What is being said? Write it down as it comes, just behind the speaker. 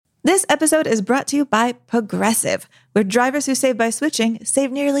This episode is brought to you by Progressive, where drivers who save by switching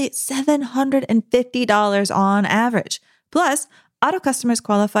save nearly $750 on average. Plus, auto customers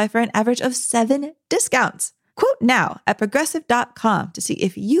qualify for an average of 7 discounts. Quote now at Progressive.com to see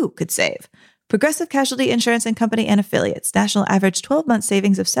if you could save. Progressive Casualty Insurance and Company and Affiliates. National average 12-month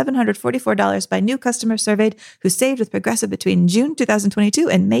savings of $744 by new customers surveyed who saved with Progressive between June 2022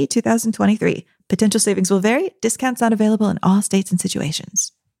 and May 2023. Potential savings will vary. Discounts not available in all states and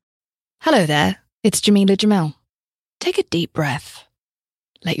situations. Hello there, it's Jamila Jamel. Take a deep breath.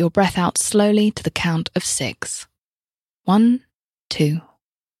 Let your breath out slowly to the count of 6. 1, 2,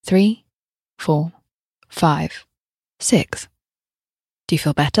 3, 4, 5, 6. Do you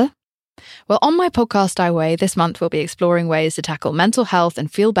feel better? Well, on my podcast, I Weigh, this month we'll be exploring ways to tackle mental health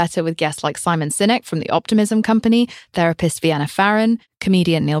and feel better with guests like Simon Sinek from The Optimism Company, therapist Vienna Farron,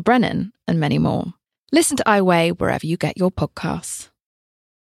 comedian Neil Brennan, and many more. Listen to I Weigh wherever you get your podcasts.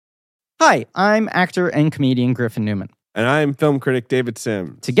 Hi, I'm actor and comedian Griffin Newman. And I'm film critic David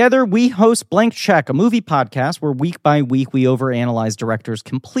Sims. Together, we host Blank Check, a movie podcast where week by week we overanalyze directors'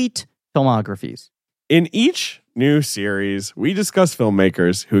 complete filmographies. In each new series, we discuss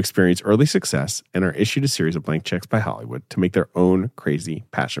filmmakers who experience early success and are issued a series of blank checks by Hollywood to make their own crazy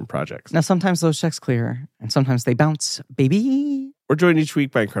passion projects. Now, sometimes those checks clear, and sometimes they bounce, baby. We're joined each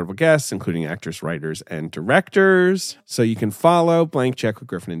week by incredible guests, including actors, writers, and directors. So you can follow Blank Check with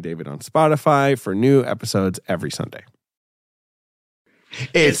Griffin and David on Spotify for new episodes every Sunday.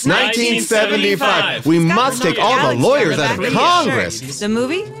 It's 1975. We must take all the lawyers out of Congress. The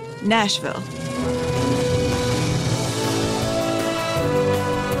movie, Nashville.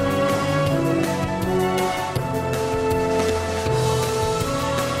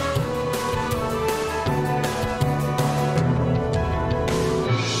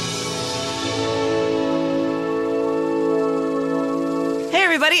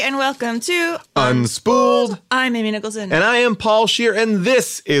 Everybody, and welcome to Unspooled. I'm Amy Nicholson. And I am Paul Scheer, and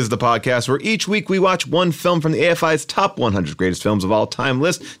this is the podcast where each week we watch one film from the AFI's Top 100 Greatest Films of All Time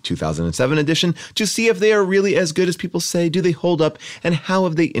list, 2007 edition, to see if they are really as good as people say, do they hold up, and how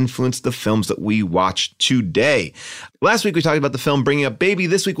have they influenced the films that we watch today. Last week we talked about the film Bringing Up Baby.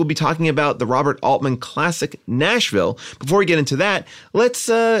 This week we'll be talking about the Robert Altman classic Nashville. Before we get into that, let's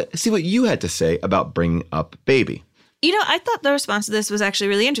see what you had to say about Bringing Up Baby. You know, I thought the response to this was actually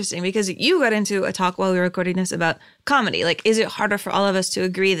really interesting because you got into a talk while we were recording this about comedy. Like, is it harder for all of us to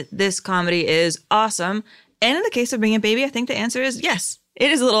agree that this comedy is awesome? And in the case of Bringing Up Baby, I think the answer is yes. It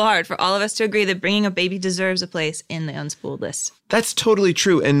is a little hard for all of us to agree that Bringing Up Baby deserves a place in the Unspooled list. That's totally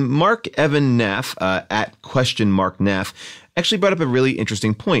true. And Mark Evan Neff, at @Neff, actually brought up a really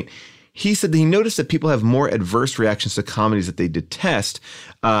interesting point. He said that he noticed that people have more adverse reactions to comedies that they detest.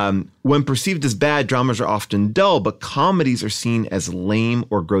 When perceived as bad, dramas are often dull, but comedies are seen as lame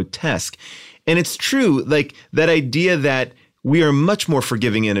or grotesque. And it's true, like that idea that we are much more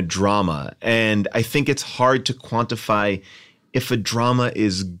forgiving in a drama. And I think it's hard to quantify if a drama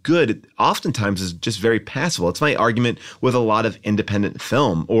is good. It oftentimes is just very passable. It's my argument with a lot of independent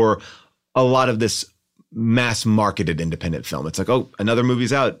film or a lot of this mass marketed independent film. It's like, oh, another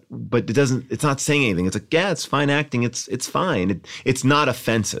movie's out, but it's not saying anything. It's like, yeah, it's fine acting. It's fine. It's not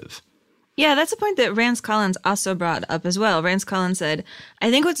offensive. Yeah, that's a point that Rance Collins also brought up as well. Rance Collins said,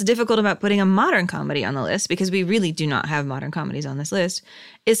 I think what's difficult about putting a modern comedy on the list, because we really do not have modern comedies on this list,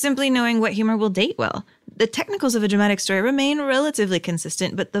 is simply knowing what humor will date well. The technicals of a dramatic story remain relatively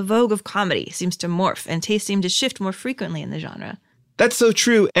consistent, but the vogue of comedy seems to morph and tastes seem to shift more frequently in the genre. That's so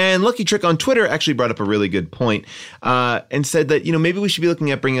true. And Lucky Trick on Twitter actually brought up a really good point and said that, maybe we should be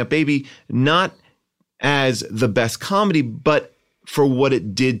looking at Bringing Up Baby not as the best comedy, but for what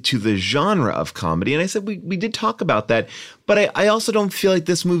it did to the genre of comedy. And I said, we did talk about that, but I also don't feel like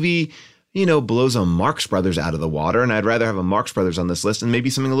this movie, blows a Marx Brothers out of the water. And I'd rather have a Marx Brothers on this list and maybe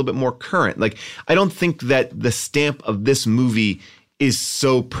something a little bit more current. Like, I don't think that the stamp of this movie is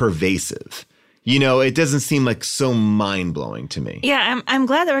so pervasive. It doesn't seem like so mind-blowing to me. Yeah, I'm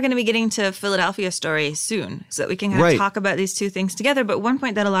glad that we're going to be getting to Philadelphia Story soon so that we can kind of talk about these two things together. But one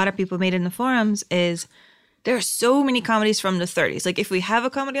point that a lot of people made in the forums is there are so many comedies from the 30s. Like, if we have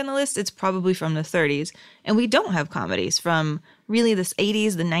a comedy on the list, it's probably from the 30s. And we don't have comedies from really the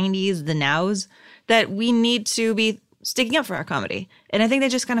 80s, the 90s, the nows, that we need to be sticking up for our comedy. And I think they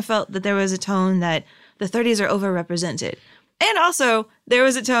just kind of felt that there was a tone that the 30s are overrepresented. And also, there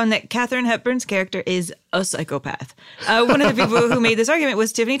was a tone that Katharine Hepburn's character is a psychopath. One of the people who made this argument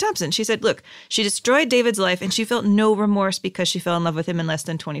was Tiffany Thompson. She said, look, she destroyed David's life and she felt no remorse because she fell in love with him in less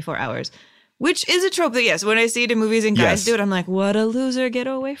than 24 hours. Which is a trope that, yes, when I see it in movies and guys do it, I'm like, what a loser, get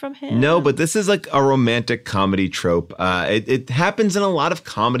away from him. No, but this is like a romantic comedy trope. It happens in a lot of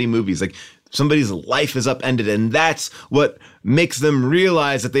comedy movies. Like somebody's life is upended, and that's what makes them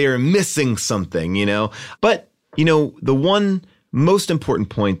realize that they are missing something, you know? But, you know, the one most important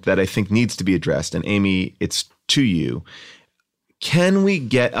point that I think needs to be addressed, and Amy, it's to you. Can we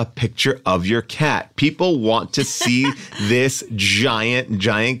get a picture of your cat? People want to see this giant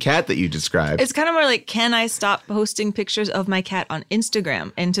cat that you described. It's kind of more like, can I stop posting pictures of my cat on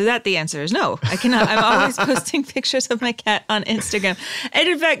Instagram? And to that, the answer is no. I cannot. I'm always posting pictures of my cat on Instagram. And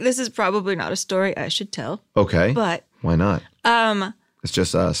in fact, this is probably not a story I should tell. Okay. But why not? It's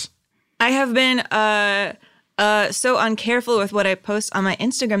just us. I have been so uncareful with what I post on my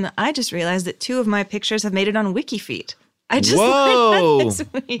Instagram that I just realized that 2 of my pictures have made it on WikiFeet. I just Whoa! This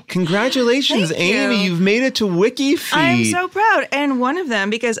week. Congratulations, Thank Amy. you. You've made it to WikiFeet. I'm so proud. And one of them,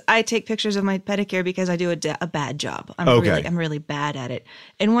 because I take pictures of my pedicure because I do a bad job. I'm really bad at it.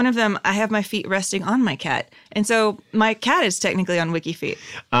 And one of them, I have my feet resting on my cat. And so my cat is technically on WikiFeet.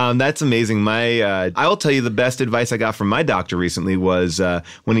 That's amazing. I will tell you the best advice I got from my doctor recently was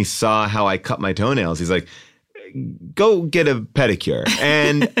when he saw how I cut my toenails. He's like, go get a pedicure.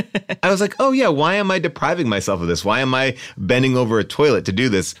 And I was like, oh yeah, why am I depriving myself of this? Why am I bending over a toilet to do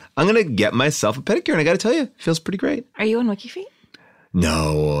this? I'm going to get myself a pedicure. And I got to tell you, it feels pretty great. Are you on WikiFeet?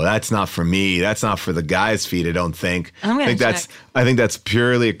 No, that's not for me. That's not for the guys' feet, I don't think. I think that's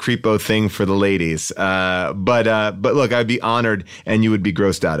purely a creepo thing for the ladies. But look, I'd be honored and you would be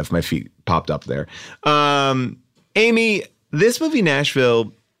grossed out if my feet popped up there. Amy, this movie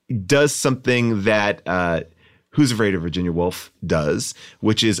Nashville does something that Who's Afraid of Virginia Woolf does,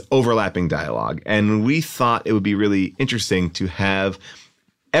 which is overlapping dialogue. And we thought it would be really interesting to have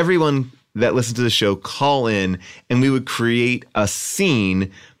everyone that listens to the show call in, and we would create a scene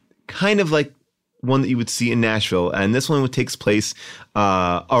kind of like one that you would see in Nashville. And this one takes place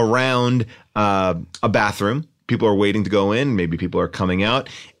around a bathroom. People are waiting to go in. Maybe people are coming out.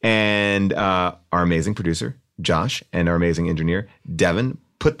 And our amazing producer, Josh, and our amazing engineer, Devin,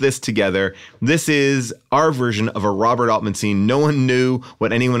 put this together. This is our version of a Robert Altman scene. No one knew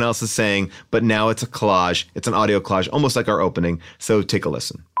what anyone else is saying, but now it's a collage. It's an audio collage, almost like our opening. So take a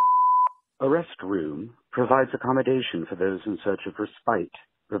listen. A rest room provides accommodation for those in search of respite,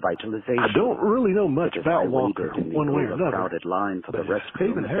 revitalization. I don't really know much about Walker, one way or another. Crowded line for the rest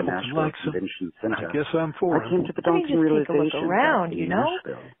Haven room at the Hamilton Nashville likes it. Convention Center. I guess I'm for I it. came to the Let me daunting just realization take a look around, that you in know?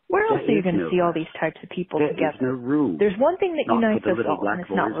 Nashville, Where else are you going to no see all rest. these types of people There together? is no room. There's one thing that Not unites for us the little all, black and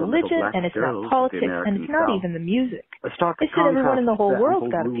it's not boys or little religion, black and it's girls not of the politics, and American it's not South. even the music. A stark It's that everyone in the whole contrast to world's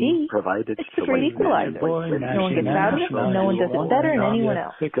the got to ample pee. room provided It's the to great white men equalizer. and No one gets out of it, and no one does it better than anyone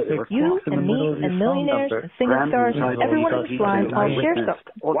else. You and me and millionaires and singing stars and everyone who's flying all share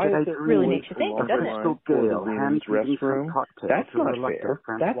something. Why is it Really makes you think, doesn't it? restroom? That's not fair.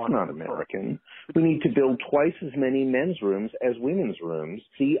 That's not American. We need to build twice as many men's rooms as women's rooms.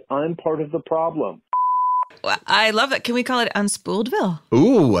 See, I'm part of the problem. I love it. Can we call it Unspooledville?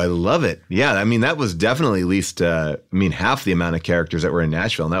 Ooh, I love it. Yeah, I mean, that was definitely at least, half the amount of characters that were in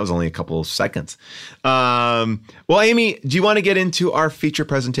Nashville, and that was only a couple of seconds. Well, Amy, do you want to get into our feature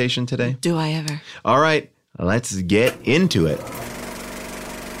presentation today? Do I ever? All right, let's get into it.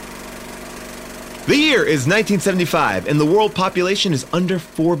 The year is 1975, and the world population is under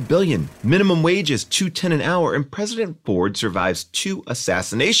 4 billion. Minimum wage is $2.10 an hour, and President Ford survives 2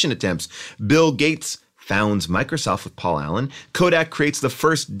 assassination attempts. Bill Gates founds Microsoft with Paul Allen. Kodak creates the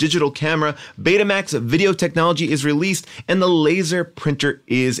first digital camera. Betamax video technology is released, and the laser printer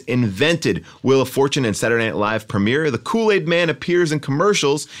is invented. Wheel of Fortune and Saturday Night Live premiere. The Kool-Aid Man appears in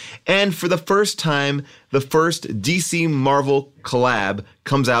commercials, and for the first time, the first DC Marvel collab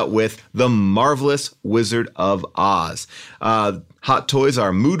comes out with The Marvelous Wizard of Oz. Hot toys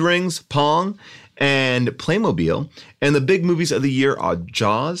are Mood Rings, Pong, and Playmobil. And the big movies of the year are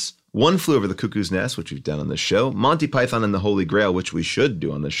Jaws, One Flew Over the Cuckoo's Nest, which we've done on the show, Monty Python and the Holy Grail, which we should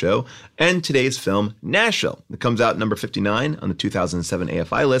do on the show, and today's film, Nashville. It comes out number 59 on the 2007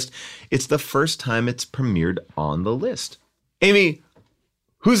 AFI list. It's the first time it's premiered on the list. Amy,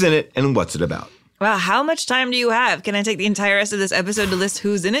 who's in it and what's it about? Wow, how much time do you have? Can I take the entire rest of this episode to list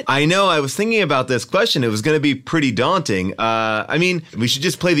who's in it? I know. I was thinking about this question. It was going to be pretty daunting. We should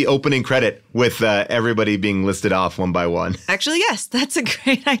just play the opening credit with everybody being listed off one by one. Actually, yes, that's a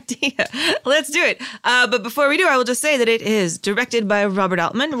great idea. Let's do it. But before we do, I will just say that it is directed by Robert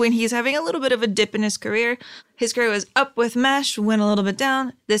Altman when he's having a little bit of a dip in his career. His career was up with MASH, went a little bit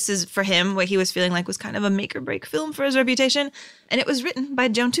down. This is, for him, what he was feeling like was kind of a make-or-break film for his reputation. And it was written by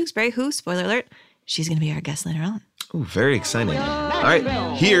Joan Tewksbury, who, spoiler alert, she's going to be our guest later on. Ooh, very exciting. All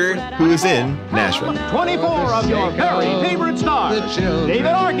right, here, who is in Nashville? 24 of your very favorite stars.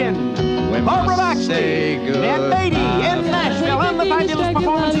 David Organ, Barbara Baxley, Ned Beatty in Nashville, and the fabulous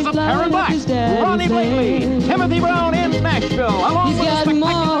performances of Karen Black, Ronnie Blakely, Timothy Brown in Nashville, along with the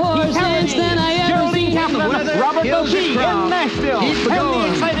spectacular Keith Carradine, Geraldine Kaplan, Robert Bouquet in Nashville, and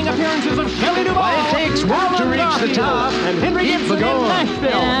the exciting appearances of Shelley Duvall, it takes work to reach the top, and Henry Gibson in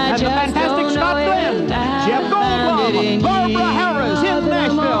Nashville, and the fantastic Scott Glenn, Jeff Goldblum, Barbara Harris in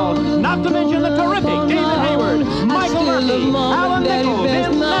Nashville, not to mention the terrific David Hayward, Michael Murphy, Alan Nichols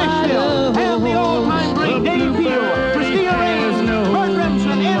in Nashville, and the all-time great Dave Peel, Christina Reyes, Bert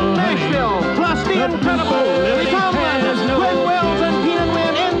Remsen in Nashville, plus the incredible Lily Tomlin, Glenn Wells, and Keenan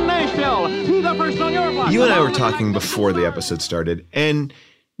Wynn in Nashville. Be the first on your block. You and I were talking before the episode started, and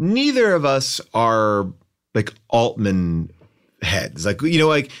neither of us are like Altman heads. Like,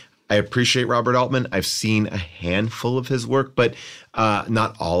 I appreciate Robert Altman. I've seen a handful of his work, but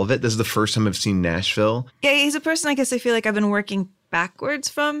not all of it. This is the first time I've seen Nashville. Yeah, he's a person I guess I feel like I've been working backwards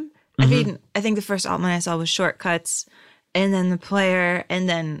from. Mm-hmm. I think the first Altman I saw was Shortcuts, and then The Player, and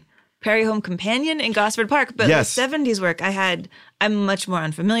then Perry Home Companion in Gosford Park. But yes. The 70s work I'm much more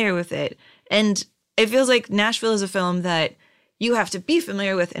unfamiliar with it. And it feels like Nashville is a film that you have to be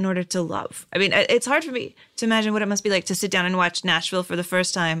familiar with in order to love. I mean, it's hard for me to imagine what it must be like to sit down and watch Nashville for the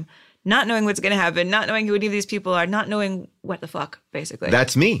first time, not knowing what's going to happen, not knowing who any of these people are, not knowing what the fuck, basically.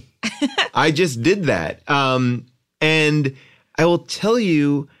 That's me. I just did that. And I will tell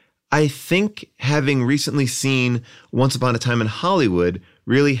you, I think having recently seen Once Upon a Time in Hollywood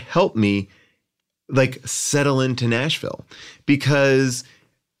really helped me settle into Nashville, because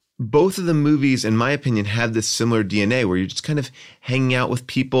both of the movies, in my opinion, have this similar DNA where you're just kind of hanging out with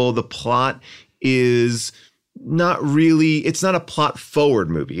people. The plot is it's not a plot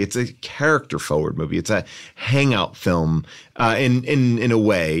forward movie. It's a character forward movie. It's a hangout film in a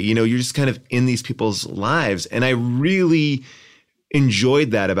way. You're just kind of in these people's lives. And I really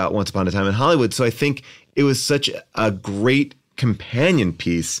enjoyed that about Once Upon a Time in Hollywood. So I think it was such a great companion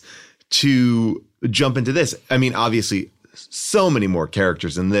piece to jump into this. I mean, obviously, so many more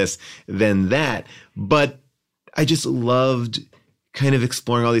characters in this than that, but I just loved kind of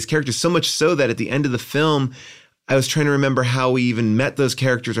exploring all these characters, so much so that at the end of the film, I was trying to remember how we even met those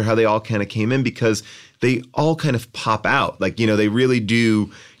characters or how they all kind of came in, because they all kind of pop out. They really do.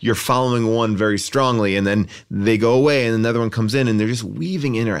 You're following one very strongly, and then they go away, and another one comes in, and they're just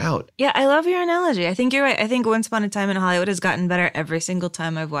weaving in or out. Yeah, I love your analogy. I think you're right. I think Once Upon a Time in Hollywood has gotten better every single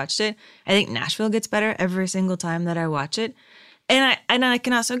time I've watched it. I think Nashville gets better every single time that I watch it. And I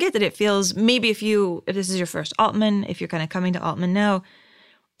can also get that it feels, maybe if this is your first Altman, if you're kind of coming to Altman now,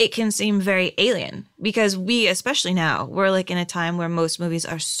 it can seem very alien, because we, especially now, we're in a time where most movies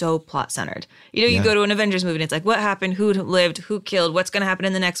are so plot centered. You go to an Avengers movie and it's like, what happened? Who lived? Who killed? What's going to happen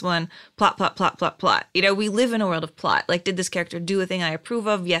in the next one? Plot, plot, plot, plot, plot. We live in a world of plot. Did this character do a thing I approve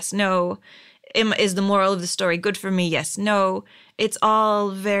of? Yes, no. Is the moral of the story good for me? Yes, no. It's all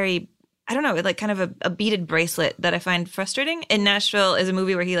very, I don't know, kind of a beaded bracelet that I find frustrating. And Nashville is a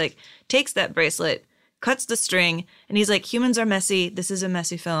movie where he takes that bracelet, cuts the string, and he's like, humans are messy. This is a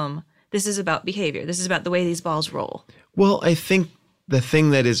messy film. This is about behavior. This is about the way these balls roll. Well, I think the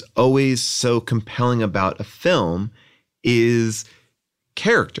thing that is always so compelling about a film is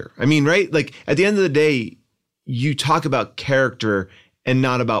character. I mean, right? At the end of the day, you talk about character and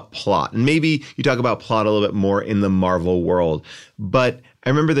not about plot. And maybe you talk about plot a little bit more in the Marvel world. But I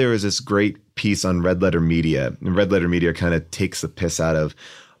remember there was this great piece on Red Letter Media, and Red Letter Media kind of takes the piss out of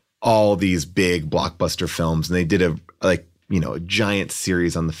all these big blockbuster films. And they did a giant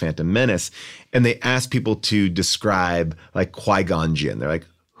series on the Phantom Menace. And they asked people to describe Qui-Gon Jinn. They're like,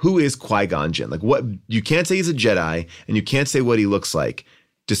 who is Qui-Gon Jinn? What, you can't say he's a Jedi, and you can't say what he looks like.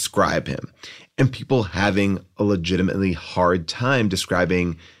 Describe him. And people having a legitimately hard time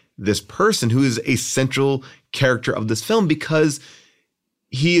describing this person who is a central character of this film, because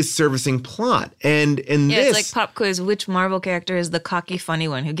he is servicing plot. And this, it's like pop quiz. Which Marvel character is the cocky, funny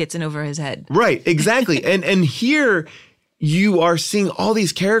one who gets in over his head? Right, exactly. and here you are seeing all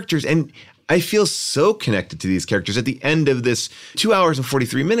these characters, and I feel so connected to these characters. At the end of this 2 hours and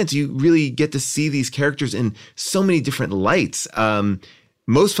 43 minutes, you really get to see these characters in so many different lights.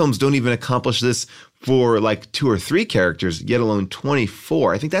 Most films don't even accomplish this for 2 or 3 characters, yet alone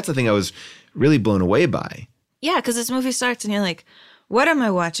 24. I think that's the thing I was really blown away by. Yeah, because this movie starts and you're like, what am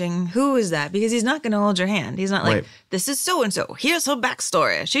I watching? Who is that? Because he's not going to hold your hand. He's not like, this is so-and-so. Here's her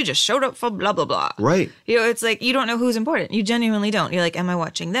backstory. She just showed up for blah, blah, blah. Right. It's you don't know who's important. You genuinely don't. You're like, am I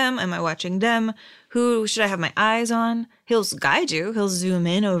watching them? Am I watching them? Who should I have my eyes on? He'll guide you. He'll zoom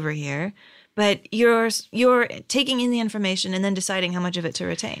in over here. but you're taking in the information and then deciding how much of it to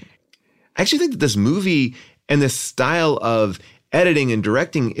retain. I actually think that this movie and this style of editing and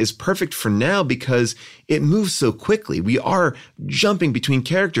directing is perfect for now because it moves so quickly. We are jumping between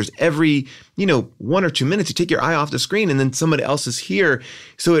characters every, 1 or 2 minutes. You take your eye off the screen and then somebody else is here.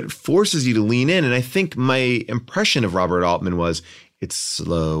 So it forces you to lean in. And I think my impression of Robert Altman was it's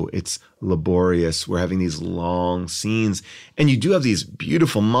slow, it's laborious. We're having these long scenes and you do have these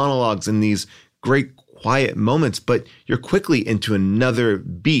beautiful monologues and these great quiet moments, but you're quickly into another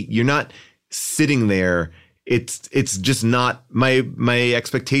beat. You're not sitting there. It's just not, my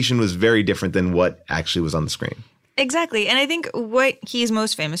expectation was very different than what actually was on the screen. Exactly. And I think what he's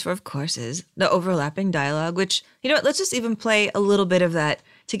most famous for, of course, is the overlapping dialogue, which, let's just even play a little bit of that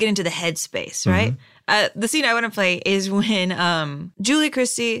to get into the headspace, right? The scene I want to play is when Julie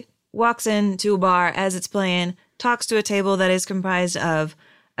Christie walks into a bar as it's playing, talks to a table that is comprised of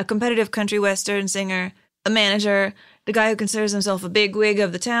a competitive country western singer, a manager, the guy who considers himself a bigwig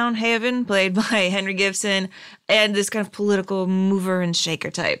of the town, Haven, played by Henry Gibson, and this kind of political mover and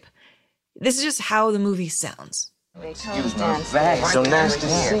shaker type. This is just how the movie sounds. Excuse me, so nice to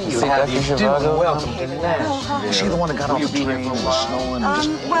see you. How do you do? Welcome to Nashville. Is she the one that got off the train and was snowing?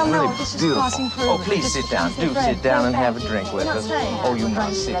 Well, no, this is passing through. Oh, please sit down. Do sit down and have a drink with us. Oh, you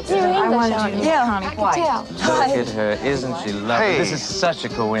must sit down. I wanted you to Connie White. Look at her. Isn't she lovely? Hey. This is such a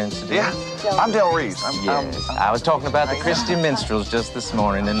coincidence. Yeah, I'm Del Reeves. Yes, I was talking about the Christie Minstrels just this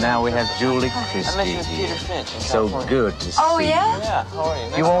morning, and now we have Julie Christie here. So good to see you. Oh, yeah? Yeah, how are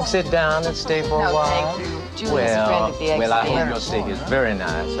you? You won't sit down and stay for a while? Thank you. Julie's a friend of the well, I hope your stay is very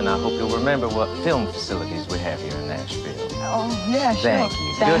nice, and I hope you'll remember what film facilities we have here in Nashville. Oh, yeah, sure. Thank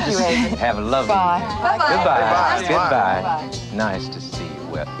you. Thank Good you, to see you. Ed. Have a lovely Bye. evening. Bye-bye. Goodbye. Nice to see you.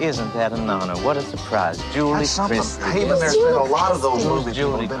 Well, isn't that an honor? What a surprise. Julie Christie. Haven, there's been a lot of those movies.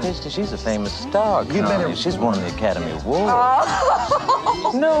 Julie Christie, she's a famous star. She's won the Academy Award.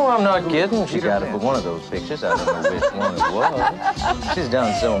 Oh. No, I'm not kidding. She got it for one of those pictures. I don't know which one it was. She's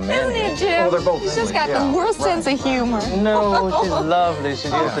done so many. Isn't it, Jim? Oh, they're both She's just got the worst sense of humor. No, she's lovely.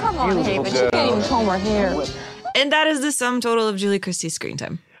 She's just a Come on, beautiful Haven. girl. She can't even comb her hair. And that is the sum total of Julie Christie's screen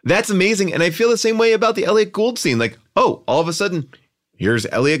time. That's amazing. And I feel the same way about the Elliot Gould scene. Like, oh, all of a sudden, here's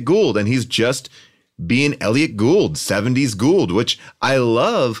Elliot Gould, and he's just being Elliot Gould, 70s Gould, which I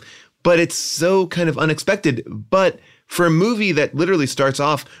love, but it's so kind of unexpected. But for a movie that literally starts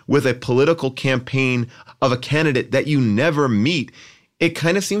off with a political campaign of a candidate that you never meet, it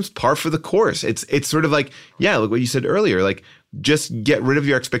kind of seems par for the course. It's sort of like, yeah, like what you said earlier, like just get rid of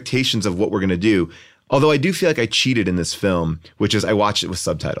your expectations of what we're going to do. Although I do feel like I cheated in this film, which is I watched it with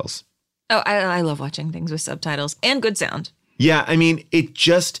subtitles. Oh, I love watching things with subtitles and good sound. Yeah, I mean, it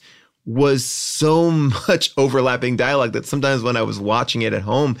just was so much overlapping dialogue that sometimes when I was watching it at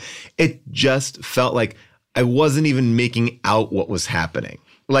home, it just felt like I wasn't even making out what was happening.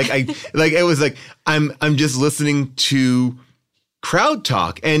 Like it was like I'm just listening to crowd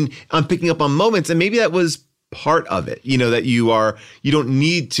talk and I'm picking up on moments, and maybe that was part of it, that you don't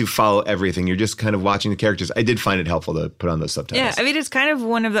need to follow everything. You're just kind of watching the characters. I did find it helpful to put on those subtitles. Yeah, I mean, it's kind of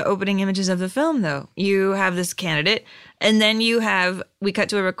one of the opening images of the film, though. You have this candidate, and then we cut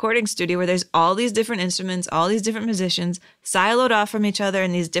to a recording studio where there's all these different instruments, all these different musicians siloed off from each other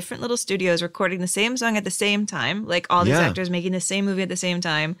in these different little studios recording the same song at the same time, like all these actors making the same movie at the same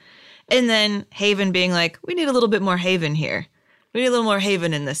time. And then Haven being like, we need a little bit more Haven here. We need a little more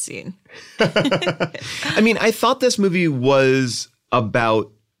Haven in this scene. I mean, I thought this movie was about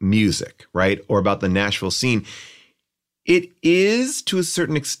music, right? Or about the Nashville scene. It is to a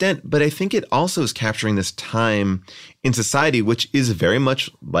certain extent, but I think it also is capturing this time in society, which is very much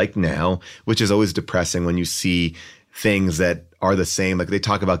like now, which is always depressing when you see things that are the same. Like they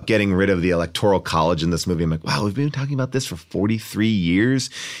talk about getting rid of the Electoral College in this movie. I'm like, wow, we've been talking about this for 43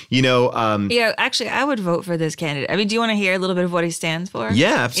 years. Yeah, actually, I would vote for this candidate. I mean, do you want to hear a little bit of what he stands for?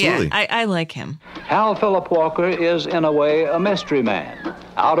 Yeah, absolutely. Yeah, I like him. Hal Philip Walker is, in a way, a mystery man.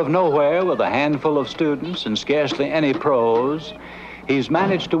 Out of nowhere, with a handful of students and scarcely any pros, he's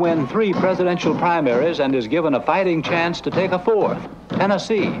managed to win 3 presidential primaries and is given a fighting chance to take a 4th,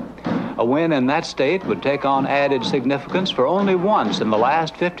 Tennessee. A win in that state would take on added significance, for only once in the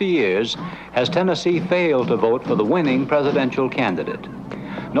last 50 years has Tennessee failed to vote for the winning presidential candidate.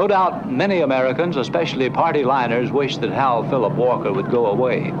 No doubt many Americans, especially party liners, wish that Hal Philip Walker would go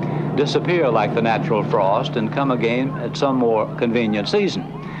away, disappear like the natural frost, and come again at some more convenient season.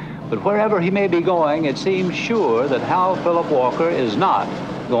 But wherever he may be going, it seems sure that Hal Philip Walker is not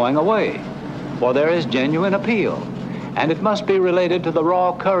going away, for there is genuine appeal. And it must be related to the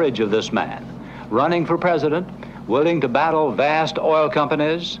raw courage of this man, running for president willing to battle vast oil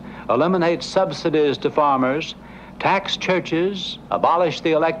companies, eliminate subsidies to farmers, tax churches, abolish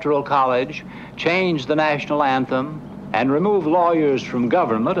the Electoral College, change the national anthem, and remove lawyers from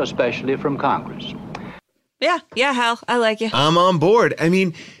government, especially from Congress. Yeah, Hal, I like you. I'm on board. I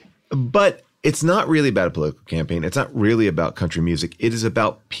mean, but it's not really about a political campaign. It's not really about country music. It is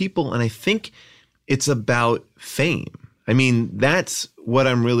about people, and I think it's about fame. I mean, that's what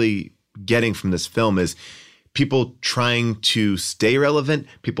I'm really getting from this film is people trying to stay relevant,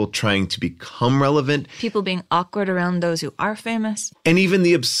 people trying to become relevant. People being awkward around those who are famous. And even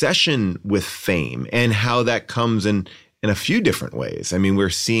the obsession with fame and how that comes in a few different ways. I mean, we're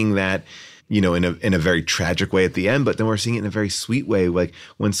seeing that, in a very tragic way at the end, but then we're seeing it in a very sweet way, like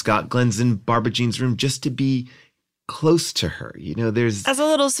when Scott Glenn's in Barbara Jean's room just to be close to her. There's... That's a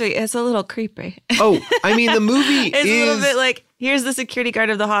little sweet. It's a little creepy. Oh, I mean, the movie it's a little bit like, here's the security guard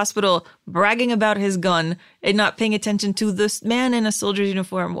of the hospital bragging about his gun and not paying attention to this man in a soldier's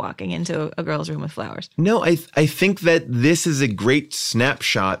uniform walking into a girl's room with flowers. No, I think that this is a great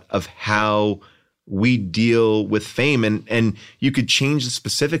snapshot of how we deal with fame, and you could change the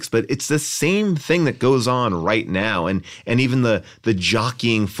specifics, but it's the same thing that goes on right now. And even the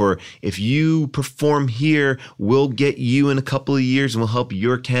jockeying for, if you perform here, we'll get you in a couple of years and we'll help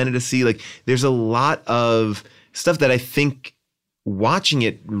your candidacy. Like, there's a lot of stuff that I think watching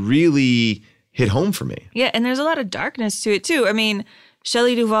it really hit home for me. Yeah, and there's a lot of darkness to it too. I mean,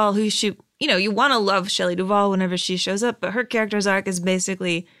 Shelley Duvall, you want to love Shelley Duvall whenever she shows up, but her character's arc is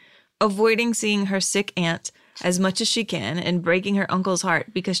basically avoiding seeing her sick aunt as much as she can and breaking her uncle's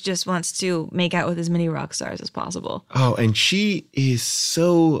heart because she just wants to make out with as many rock stars as possible. Oh, and she is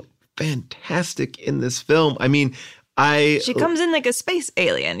so fantastic in this film. I mean, she comes in like a space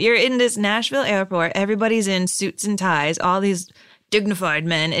alien. You're in this Nashville airport. Everybody's in suits and ties, all these dignified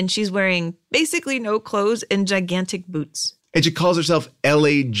men, and she's wearing basically no clothes and gigantic boots. And she calls herself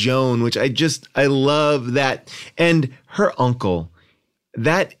L.A. Joan, which I love that. And her uncle,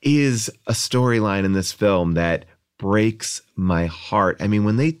 that is a storyline in this film that breaks my heart. I mean,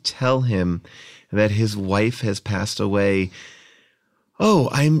 when they tell him that his wife has passed away,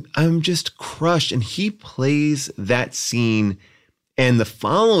 I'm just crushed. And he plays that scene and the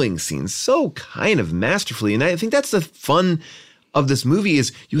following scene so kind of masterfully. And I think that's the fun of this movie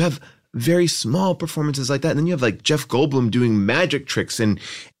is you have very small performances like that. And then you have like Jeff Goldblum doing magic tricks and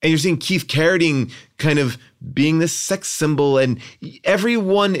you're seeing Keith Carradine kind of being this sex symbol, and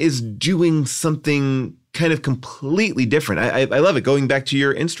everyone is doing something kind of completely different. I love it. Going back to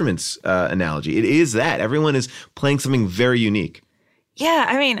your instruments analogy, it is that everyone is playing something very unique. Yeah.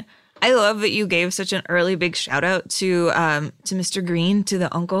 I mean, I love that you gave such an early big shout out to Mr. Green, to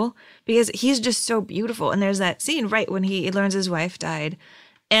the uncle, because he's just so beautiful. And there's that scene right when he learns his wife died.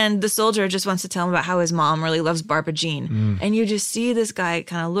 And the soldier just wants to tell him about how his mom really loves Barbara Jean. And you just see this guy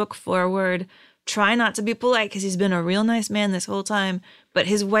kind of look forward, try not to be polite because he's been a real nice man this whole time. But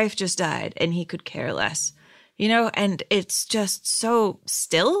his wife just died and he could care less, and it's just so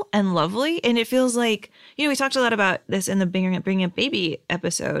still and lovely. And it feels like, we talked a lot about this in the Bringing Up Baby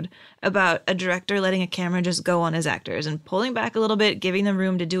episode about a director letting a camera just go on his actors and pulling back a little bit, giving them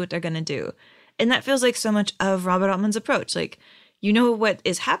room to do what they're going to do. And that feels like so much of Robert Altman's approach. Like, you know what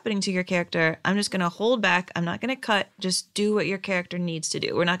is happening to your character. I'm just going to hold back. I'm not going to cut. Just do what your character needs to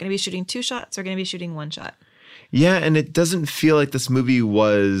do. We're not going to be shooting 2 shots. We're going to be shooting 1 shot. Yeah, and it doesn't feel like this movie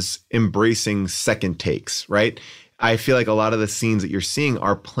was embracing second takes, right? I feel like a lot of the scenes that you're seeing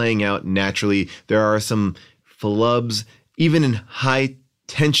are playing out naturally. There are some flubs, even in high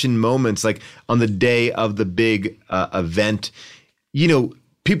tension moments, like on the day of the big event.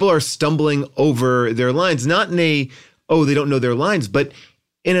 People are stumbling over their lines, not in a they don't know their lines, but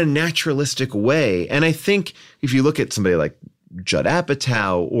in a naturalistic way. And I think if you look at somebody like Judd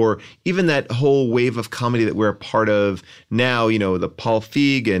Apatow, or even that whole wave of comedy that we're a part of now, the Paul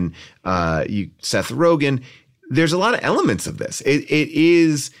Feig and Seth Rogen, there's a lot of elements of this. It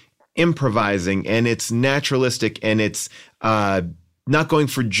is improvising and it's naturalistic and it's not going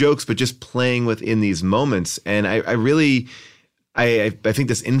for jokes, but just playing within these moments. And I think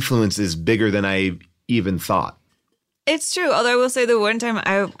this influence is bigger than I even thought. It's true. Although I will say the one time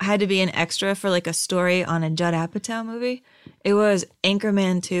I had to be an extra for like a story on a Judd Apatow movie, it was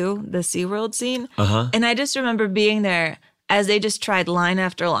Anchorman 2, the SeaWorld scene. And I just remember being there as they just tried line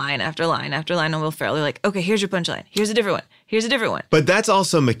after line after line after line on Will Ferrell. They're like, okay, here's your punchline. Here's a different one. Here's a different one. But that's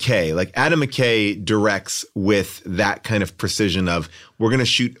also McKay. Like Adam McKay directs with that kind of precision of, we're going to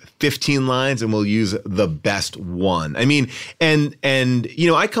shoot 15 lines and we'll use the best one. I mean, and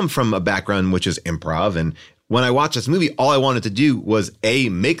I come from a background which is improv, and when I watched this movie, all I wanted to do was A,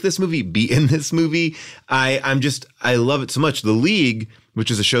 make this movie, be in this movie. I love it so much. The League, which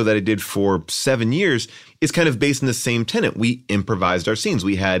is a show that I did for 7 years, is kind of based in the same tenet. We improvised our scenes.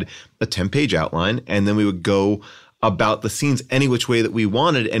 We had a 10-page outline, and then we would go about the scenes any which way that we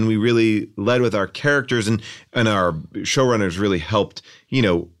wanted. And we really led with our characters, and our showrunners really helped,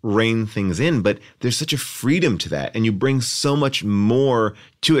 rein things in. But there's such a freedom to that, and you bring so much more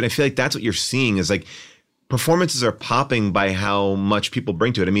to it. And I feel like that's what you're seeing is like performances are popping by how much people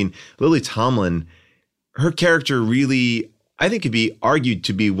bring to it. I mean, Lily Tomlin, her character really, I think, could be argued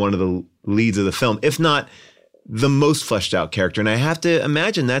to be one of the leads of the film, if not the most fleshed out character. And I have to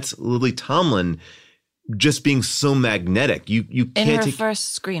imagine that's Lily Tomlin just being so magnetic. You can't in her first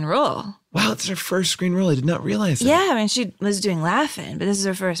screen role. Wow, it's her first screen role. I did not realize that. Yeah, I mean, she was doing Laugh-In, but this is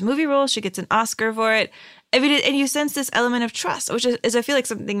her first movie role. She gets an Oscar for it. I mean, and you sense this element of trust, which is I feel like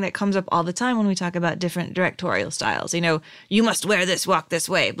something that comes up all the time when we talk about different directorial styles. You must wear this, walk this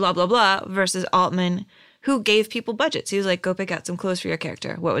way, blah, blah, blah, versus Altman, who gave people budgets. He was like, go pick out some clothes for your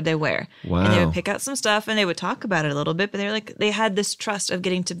character. What would they wear? Wow. And they would pick out some stuff and they would talk about it a little bit, but they had this trust of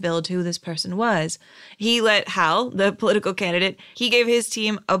getting to build who this person was. He let Hal, the political candidate, he gave his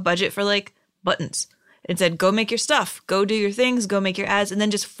team a budget for like buttons and said, go make your stuff, go do your things, go make your ads, and then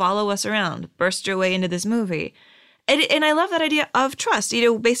just follow us around, burst your way into this movie. And I love that idea of trust.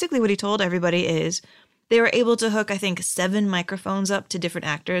 Basically what he told everybody is, they were able to hook, I think, 7 microphones up to different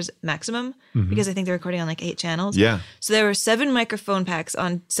actors maximum, because I think they're recording on like 8 channels. Yeah. So there were 7 microphone packs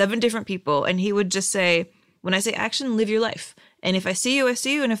on 7 different people. And he would just say, when I say action, live your life. And if I see you, I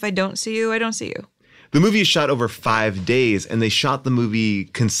see you. And if I don't see you, I don't see you. The movie is shot over 5 days, and they shot the movie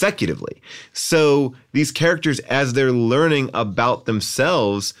consecutively. So these characters, as they're learning about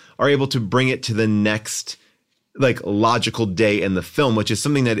themselves, are able to bring it to the next like logical day in the film, which is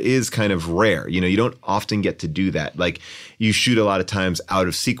something that is kind of rare. You don't often get to do that. Like you shoot a lot of times out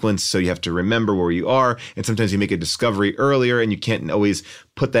of sequence, so you have to remember where you are. And sometimes you make a discovery earlier and you can't always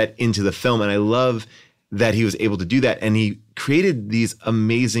put that into the film. And I love that he was able to do that. And he created these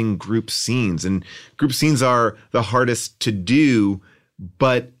amazing group scenes, and group scenes are the hardest to do,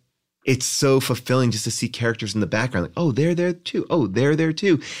 but it's so fulfilling just to see characters in the background. Like, oh, they're there too. Oh, they're there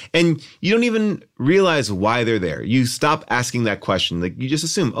too. And you don't even realize why they're there. You stop asking that question. Like you just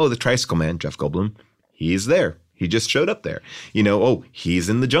assume, oh, the tricycle man, Jeff Goldblum, he's there. He just showed up there. Oh, he's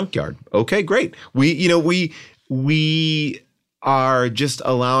in the junkyard. Okay, great. We are just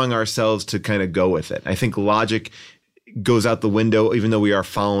allowing ourselves to kind of go with it. I think logic goes out the window, even though we are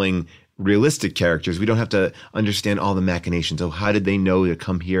following realistic characters. We don't have to understand all the machinations. Oh, how did they know to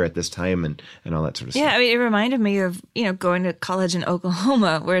come here at this time and all that sort of stuff. Yeah, I mean, it reminded me of, going to college in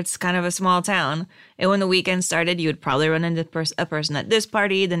Oklahoma, where it's kind of a small town. And when the weekend started, you would probably run into a person at this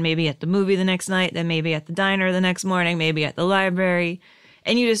party, then maybe at the movie the next night, then maybe at the diner the next morning, maybe at the library.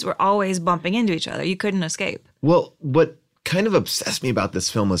 And you just were always bumping into each other. You couldn't escape. Well, what kind of obsessed me about this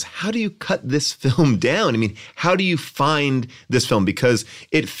film was, how do you cut this film down? I mean, how do you find this film? Because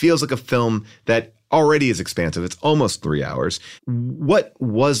it feels like a film that already is expansive. It's almost 3 hours. What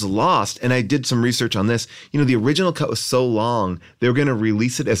was lost, and I did some research on this, the original cut was so long, they were going to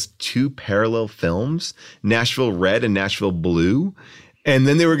release it as 2 parallel films, Nashville Red and Nashville Blue. And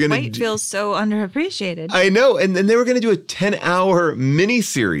then they were going to... White feels so underappreciated. I know. And then they were going to do a 10-hour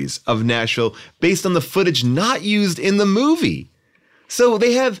miniseries of Nashville based on the footage not used in the movie. So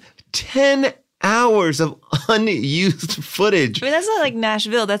they have 10 hours of unused footage. I mean, that's not like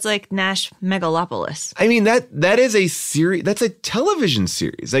Nashville. That's like Nash Megalopolis. I mean, that is a series. That's a television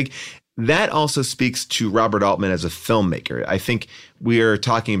series. Like, that also speaks to Robert Altman as a filmmaker. I think we are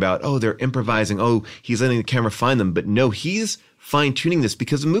talking about, oh, they're improvising. Oh, he's letting the camera find them. But no, he's fine-tuning this,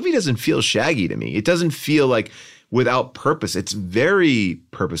 because the movie doesn't feel shaggy to me. It doesn't feel like without purpose. It's very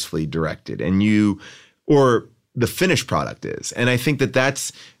purposefully directed, or the finished product is. And I think that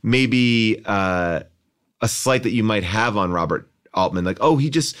that's maybe a slight that you might have on Robert Altman, like, oh, he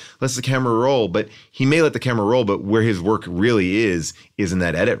just lets the camera roll, but he may let the camera roll, but where his work really is in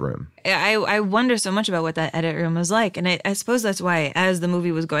that edit room. I wonder so much about what that edit room was like. And I suppose that's why, as the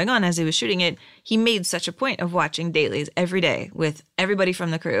movie was going on, as he was shooting it, he made such a point of watching dailies every day with everybody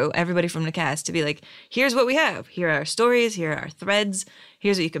from the crew, everybody from the cast, to be like, here's what we have. Here are our stories. Here are our threads.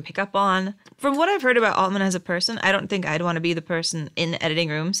 Here's what you can pick up on. From what I've heard about Altman as a person, I don't think I'd want to be the person in the editing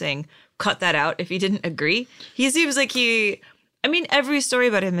room saying, cut that out if he didn't agree. He seems like every story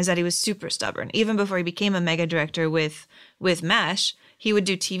about him is that he was super stubborn. Even before he became a mega director with MASH, he would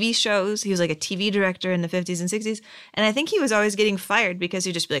do TV shows. He was like a TV director in the 50s and 60s. And I think he was always getting fired because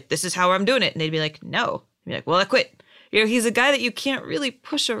he'd just be like, this is how I'm doing it. And they'd be like, no. He'd be like, well, I quit. He's a guy that you can't really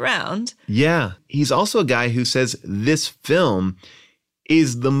push around. Yeah. He's also a guy who says this film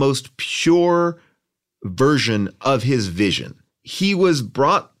is the most pure version of his vision. He was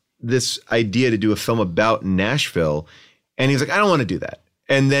brought this idea to do a film about Nashville, and he was like, I don't want to do that.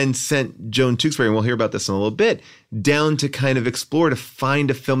 And then sent Joan Tewksbury, and we'll hear about this in a little bit, down to kind of explore, to find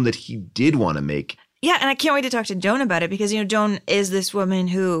a film that he did want to make. Yeah, and I can't wait to talk to Joan about it because, Joan is this woman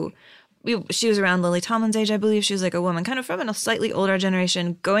who, she was around Lily Tomlin's age, I believe. She was like a woman kind of from a slightly older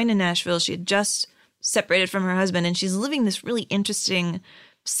generation going to Nashville. She had just separated from her husband, and she's living this really interesting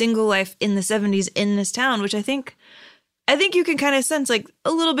single life in the 70s in this town, which I think you can kind of sense like a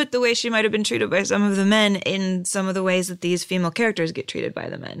little bit the way she might have been treated by some of the men in some of the ways that these female characters get treated by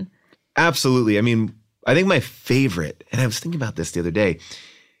the men. Absolutely. I mean, I think my favorite, and I was thinking about this the other day,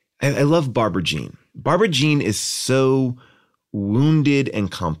 I love Barbara Jean. Barbara Jean is so wounded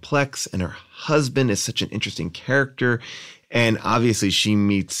and complex, and her husband is such an interesting character. And obviously she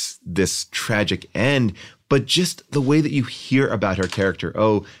meets this tragic end, but just the way that you hear about her character,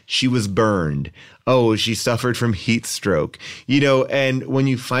 oh, she was burned. Oh, she suffered from heat stroke, and when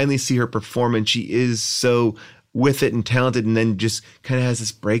you finally see her perform and she is so with it and talented and then just kind of has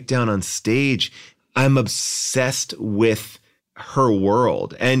this breakdown on stage, I'm obsessed with her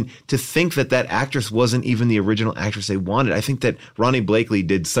world. And to think that actress wasn't even the original actress they wanted. I think that Ronnie Blakely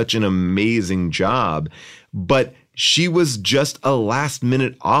did such an amazing job, but she was just a last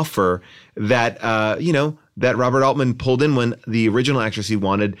minute offer that, that Robert Altman pulled in when the original actress he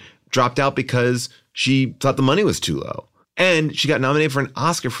wanted dropped out because she thought the money was too low. And she got nominated for an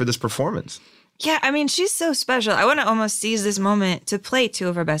Oscar for this performance. Yeah, I mean, she's so special. I want to almost seize this moment to play two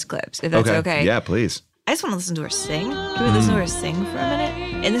of her best clips, if that's okay. Yeah, please. I just want to listen to her sing. Can we listen to her sing for a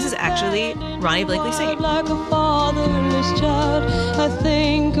minute? And this is actually Ronnie Blakely singing. Like a fatherless child, I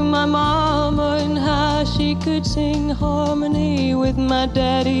think of my mama and how she could sing harmony with my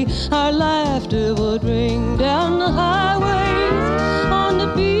daddy. Our laughter would ring down the highways, on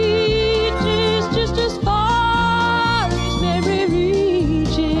the beaches, just as far as memory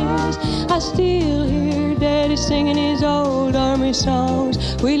reaches. I still hear daddy singing his old army songs.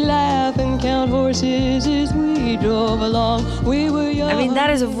 We laugh and count horses as we drove along. We were young. I mean, that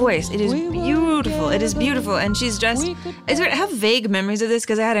is a voice. It is beautiful. It is beautiful. And she's dressed. It's weird. I have vague memories of this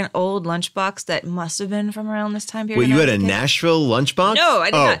because I had an old lunchbox that must have been from around this time period. Wait, you had a Nashville lunchbox? No, I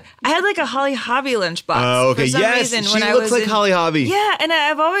did not. I had like a Holly Hobbie lunchbox. Oh, okay. For some yes, reason, she looks like Holly Hobbie. Yeah, and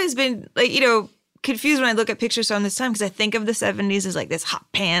I've always been like, confused when I look at pictures from this time because I think of the 70s as like this hot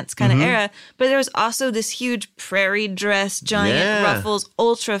pants kind of era. But there was also this huge prairie dress, giant ruffles,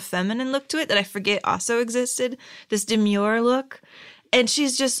 ultra feminine look to it that I forget also existed. This demure look. And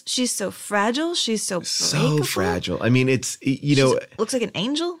she's so fragile. She's so breakable. So fragile. I mean, it's, She looks like an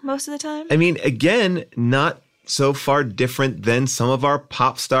angel most of the time. I mean, again, not so far different than some of our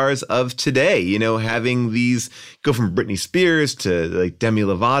pop stars of today, having these go from Britney Spears to like Demi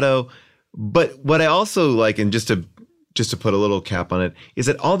Lovato. But what I also like, and just to put a little cap on it, is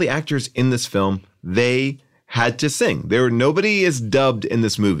that all the actors in this film, they had to sing. Nobody is dubbed in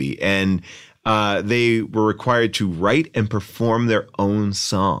this movie, and they were required to write and perform their own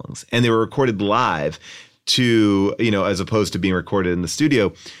songs, and they were recorded live to, as opposed to being recorded in the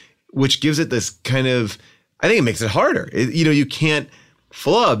studio, which gives it this kind of, I think it makes it harder. You can't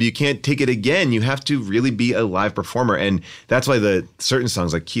flub, you can't take it again. You have to really be a live performer. And that's why the certain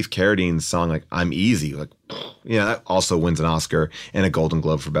songs like Keith Carradine's song, like I'm Easy, like, that also wins an Oscar and a Golden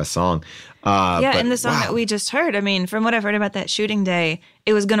Globe for Best Song. And the song that we just heard, I mean, from what I've heard about that shooting day,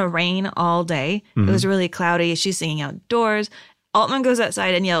 it was going to rain all day. Mm-hmm. It was really cloudy. She's singing outdoors. Altman goes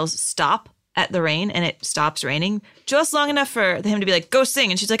outside and yells, "Stop," at the rain, and it stops raining just long enough for him to be like, "Go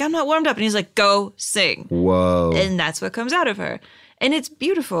sing." And she's like, "I'm not warmed up." And he's like, "Go sing." Whoa. And that's what comes out of her. And it's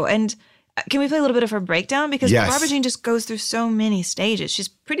beautiful. And can we play a little bit of her breakdown? Because Barbara Jean just goes through so many stages. She's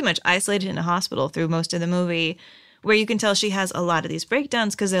pretty much isolated in a hospital through most of the movie, where you can tell she has a lot of these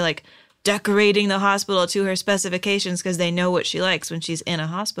breakdowns because they're like decorating the hospital to her specifications because they know what she likes when she's in a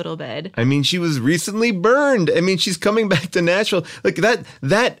hospital bed. I mean, she was recently burned. I mean, she's coming back to Nashville. Like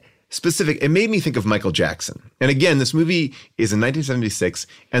that specific, it made me think of Michael Jackson. And again, this movie is in 1976,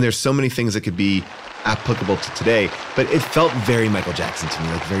 and there's so many things that could be applicable to today, but it felt very Michael Jackson to me,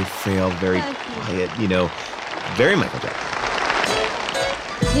 like very frail, very quiet, very Michael Jackson.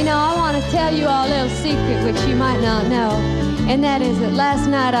 I want to tell you all a little secret which you might not know, and that is that last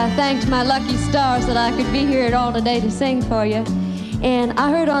night I thanked my lucky stars that I could be here at all today to sing for you. And I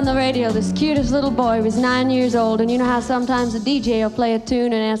heard on the radio this cutest little boy was 9 years old, and you know how sometimes the DJ will play a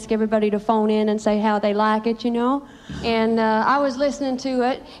tune and ask everybody to phone in and say how they like it, And I was listening to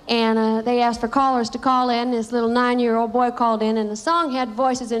it, and they asked for callers to call in. This little 9-year-old boy called in, and the song had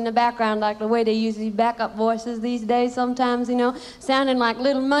voices in the background, like the way they use these backup voices these days sometimes, you know, sounding like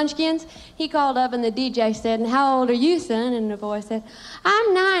little munchkins. He called up, and the DJ said, "And how old are you, son?" And the boy said,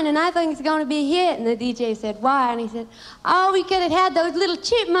 "I'm 9, and I think it's going to be a hit." And the DJ said, "Why?" And he said, "Oh, because it had those little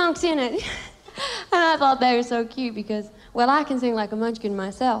chipmunks in it." And I thought they were so cute because, well, I can sing like a munchkin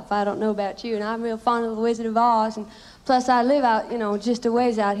myself. I don't know about you, and I'm real fond of The Wizard of Oz. And plus, I live out, you know, just a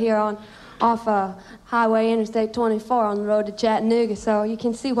ways out here off Highway Interstate 24 on the road to Chattanooga. So you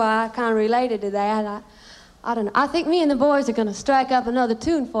can see why I kind of related to that. I don't know. I think me and the boys are going to strike up another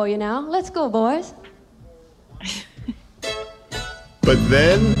tune for you now. Let's go, boys. But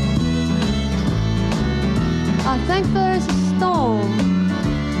then... I think there's a storm.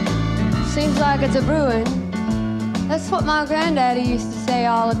 Seems like it's a brewing. That's what my granddaddy used to say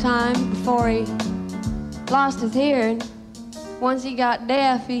all the time before he lost his hearing. Once he got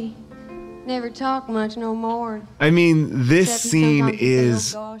deaf, he never talked much no more. I mean, this scene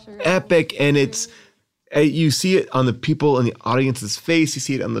is epic, and it's... You see it on the people in the audience's face. You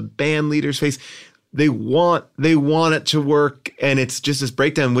see it on the band leader's face. They want it to work, and it's just this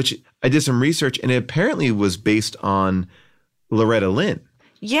breakdown, which I did some research, and it apparently was based on Loretta Lynn.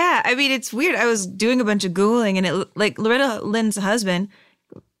 Yeah, I mean, it's weird. I was doing a bunch of Googling, and it like Loretta Lynn's husband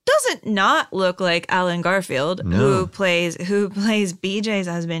doesn't not look like Alan Garfield, who plays BJ's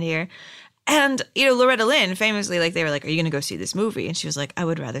husband here. And, you know, Loretta Lynn famously, like, they were like, "Are you going to go see this movie?" And she was like, "I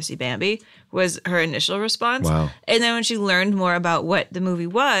would rather see Bambi," was her initial response. Wow. And then when she learned more about what the movie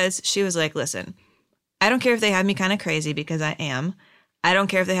was, she was like, "Listen, I don't care if they have me kind of crazy, because I am. I don't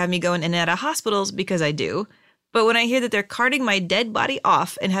care if they have me going in and out of hospitals, because I do. But when I hear that they're carting my dead body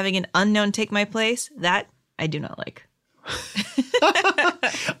off and having an unknown take my place, that I do not like."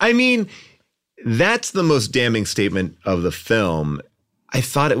 I mean, that's the most damning statement of the film. I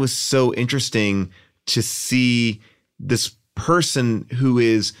thought it was so interesting to see this person who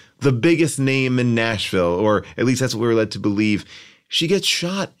is the biggest name in Nashville, or at least that's what we were led to believe. She gets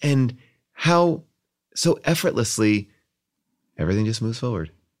shot, and how so effortlessly everything just moves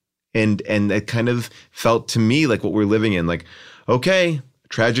forward. And it kind of felt to me like what we're living in, like, okay,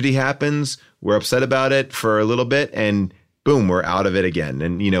 tragedy happens, we're upset about it for a little bit, and boom, we're out of it again.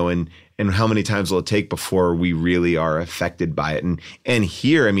 And, you know, and how many times will it take before we really are affected by it? And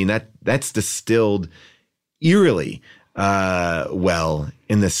here, I mean, that's distilled eerily well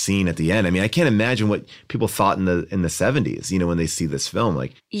in the scene at the end. I mean, I can't imagine what people thought in the 70s, you know, when they see this film.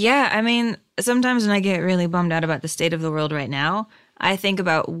 Like, yeah, I mean, sometimes when I get really bummed out about the state of the world right now, I think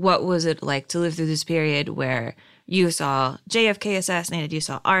about what was it like to live through this period where you saw JFK assassinated, you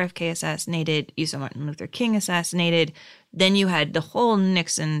saw RFK assassinated, you saw Martin Luther King assassinated. Then you had the whole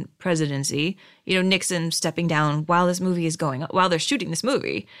Nixon presidency, you know, Nixon stepping down while this movie is going, while they're shooting this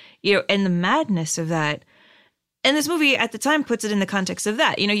movie, you know, and the madness of that. And this movie at the time puts it in the context of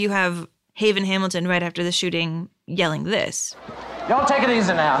that. You know, you have Haven Hamilton right after the shooting yelling this. Y'all take it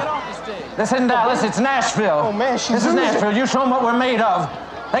easy now. This isn't Dallas, it's Nashville. Oh, man, this is Nashville. You show them what we're made of.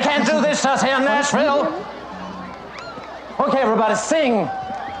 They can't do this to us here in Nashville. Okay, everybody, sing.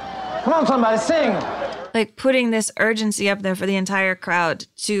 Come on, somebody, sing. Like putting this urgency up there for the entire crowd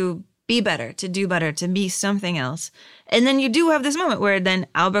to be better, to do better, to be something else. And then you do have this moment where then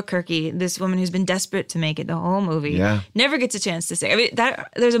Albuquerque, this woman who's been desperate to make it the whole movie, never gets a chance to sing. I mean,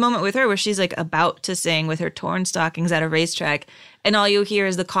 there's a moment with her where she's like about to sing with her torn stockings at a racetrack, and all you hear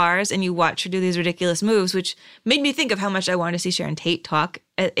is the cars, and you watch her do these ridiculous moves, which made me think of how much I wanted to see Sharon Tate talk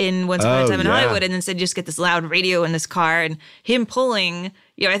in Once Upon a Time in Hollywood, and instead just get this loud radio in this car, and him pulling,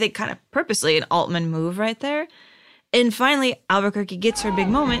 you know, I think kind of purposely an Altman move right there. And finally, Albuquerque gets her big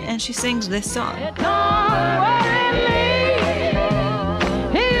moment, and she sings this song.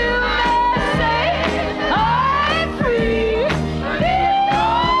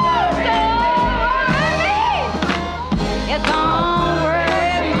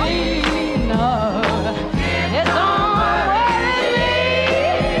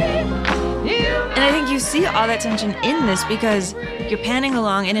 See all that tension in this because you're panning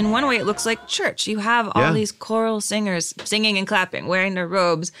along, and in one way it looks like church. You have all these choral singers singing and clapping, wearing their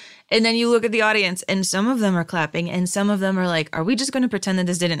robes, and then you look at the audience, and some of them are clapping, and some of them are like, are we just going to pretend that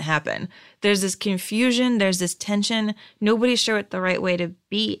this didn't happen? There's this confusion, there's this tension. Nobody's sure what the right way to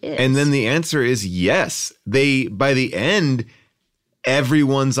be is. And then the answer is yes. By the end,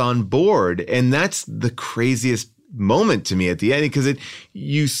 everyone's on board, and that's the craziest moment to me at the end, because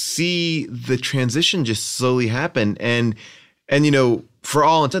you see the transition just slowly happen, and you know, for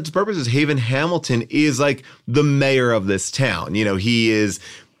all intents and purposes, Haven Hamilton is like the mayor of this town. You know, he is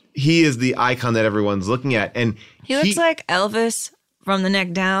he is the icon that everyone's looking at. And he looks like Elvis from the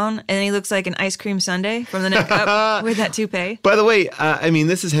neck down, and he looks like an ice cream sundae from the neck up with that toupee. By the way,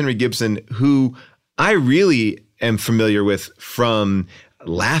 this is Henry Gibson, who I really am familiar with from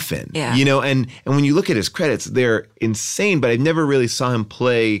Laugh-In. Yeah. And when you look at his credits, they're insane, but I never really saw him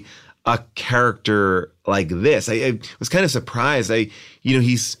play a character like this. I was kind of surprised. I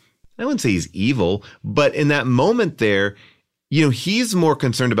wouldn't say he's evil, but in that moment there, he's more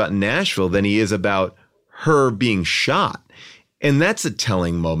concerned about Nashville than he is about her being shot. And that's a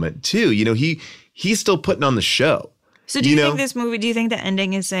telling moment too. He's still putting on the show. So do you think this movie, do you think the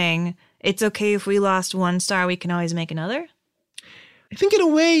ending is saying it's okay if we lost one star, we can always make another? I think in a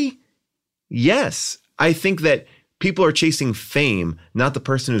way, yes. I think that people are chasing fame, not the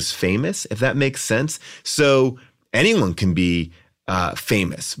person who's famous, if that makes sense. So anyone can be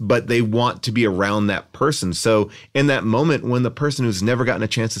famous, but they want to be around that person. So in that moment, when the person who's never gotten a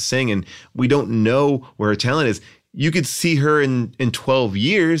chance to sing and we don't know where her talent is, you could see her in 12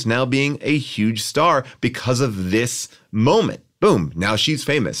 years now being a huge star because of this moment. Boom, now she's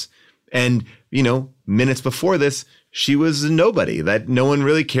famous. And, minutes before this, she was a nobody that no one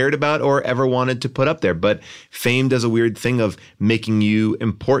really cared about or ever wanted to put up there. But fame does a weird thing of making you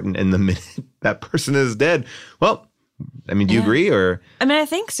important. And the minute that person is dead, well, do you agree? Or I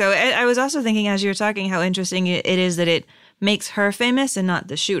think so. I was also thinking as you were talking how interesting it is that it makes her famous and not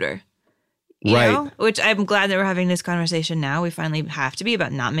the shooter. You know? Which I'm glad that we're having this conversation now. We finally have to be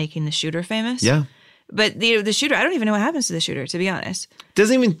about not making the shooter famous. Yeah. But the shooter, I don't even know what happens to the shooter, to be honest.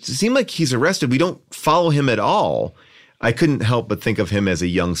 Doesn't even seem like he's arrested. We don't follow him at all. I couldn't help but think of him as a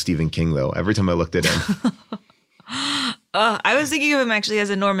young Stephen King, though, every time I looked at him. I was thinking of him actually as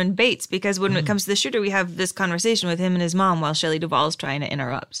a Norman Bates, because when it comes to the shooter, we have this conversation with him and his mom while Shelley Duvall's trying to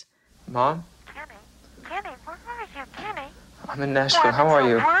interrupt. Mom? Kenny, where are you, Kenny? I'm in Nashville. How are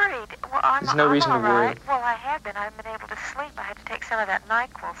you? Worried. Well, There's no reason to worry. Well, I have been. I haven't been able to sleep. I had to take some of that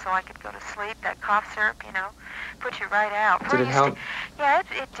NyQuil so I could go to sleep. That cough syrup, put you right out. Did it help? Yeah,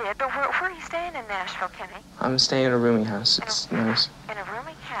 it did. But where are you staying in Nashville, Kenny? I'm staying in a rooming house. It's nice. In a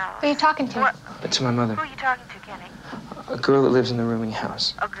rooming house? Who are you talking to? To my mother. Who are you talking to, Kenny? A girl that lives in the rooming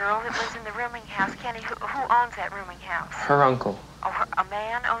house. A girl that lives in the rooming house. Kenny, who owns that rooming house? Her uncle. Oh, a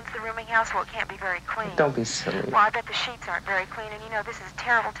man owns the rooming house? Well, it can't be very clean. Don't be silly. Well, I bet the sheets aren't very clean. And this is a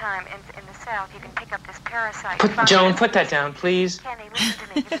terrible time in the South. You can pick up this parasite. Joan, put that down, please. Kenny, listen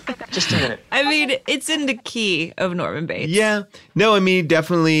to me. You can pick up Just a minute. It's in the key of Norman Bates. Yeah. No, he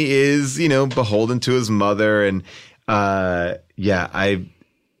definitely is, beholden to his mother. And I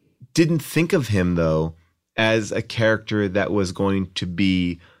didn't think of him, though, as a character that was going to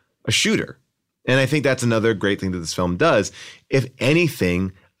be a shooter. And I think that's another great thing that this film does. If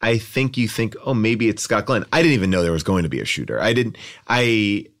anything, I think you think, oh, maybe it's Scott Glenn. I didn't even know there was going to be a shooter. It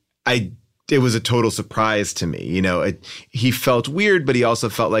was a total surprise to me. He felt weird, but he also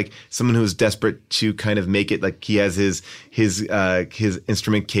felt like someone who was desperate to kind of make it like he has his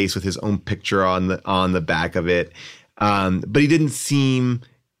instrument case with his own picture on the back of it. But he didn't seem,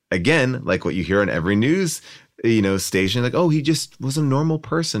 again, like what you hear on every news station, like, oh, he just was a normal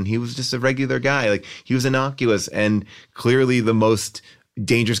person. He was just a regular guy. Like, he was innocuous and clearly the most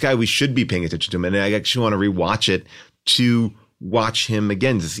dangerous guy. We should be paying attention to him. And I actually want to rewatch it to watch him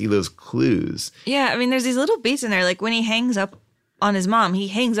again to see those clues. Yeah, there's these little beats in there. Like, when he hangs up on his mom, he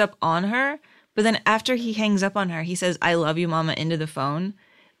hangs up on her. But then after he hangs up on her, he says, "I love you, Mama," into the phone,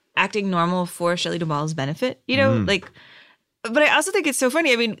 acting normal for Shelley Duvall's benefit. But I also think it's so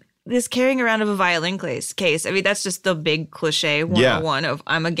funny. This carrying around of a violin case, that's just the big cliche 101 of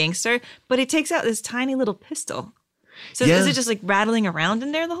I'm a gangster. But he takes out this tiny little pistol. So is it just like rattling around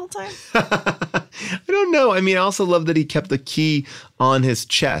in there the whole time? I don't know. I also love that he kept the key on his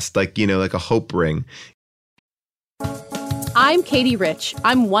chest, like a hope ring. I'm Katie Rich.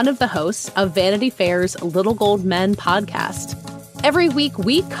 I'm one of the hosts of Vanity Fair's Little Gold Men podcast. Every week,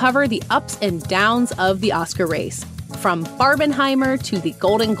 we cover the ups and downs of the Oscar race, from Barbenheimer to the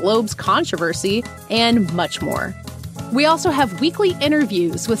Golden Globes controversy, and much more. We also have weekly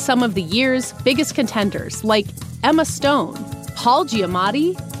interviews with some of the year's biggest contenders, like Emma Stone, Paul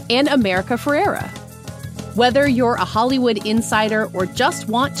Giamatti, and America Ferrera. Whether you're a Hollywood insider or just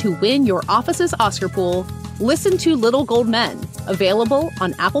want to win your office's Oscar pool, listen to Little Gold Men, available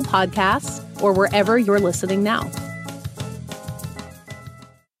on Apple Podcasts or wherever you're listening now.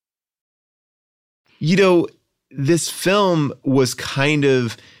 This film was kind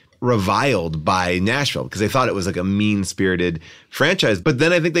of reviled by Nashville because they thought it was like a mean-spirited franchise. But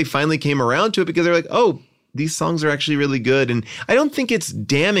then I think they finally came around to it because they're like, oh, these songs are actually really good. And I don't think it's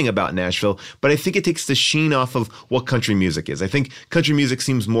damning about Nashville, but I think it takes the sheen off of what country music is. I think country music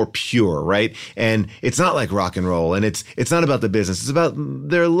seems more pure, right? And it's not like rock and roll, and it's not about the business. It's about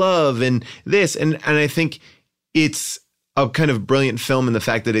their love and this. And I think it's a kind of brilliant film in the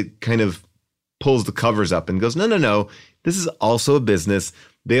fact that it kind of pulls the covers up and goes, no, this is also a business.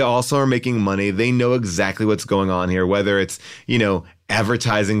 They also are making money. They know exactly what's going on here, whether it's,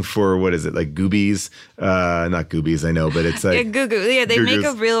 advertising for, what is it, like Goobies? Not Goobies, I know, but it's like... Goo Goo. Yeah, they make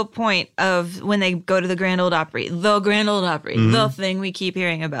a real point of when they go to the Grand Ole Opry, the thing we keep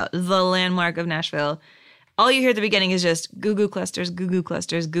hearing about, the landmark of Nashville. All you hear at the beginning is just Goo Goo clusters, Goo Goo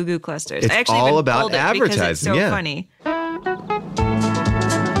clusters, Goo Goo clusters. It's I actually all about pulled it advertising, because it's so funny.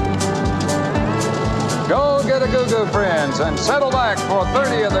 Go get a Goo Goo, friends, and settle back for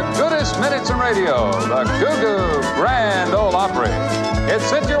 30 of the goodest minutes in radio. The Goo Goo Grand Ole Opry. It's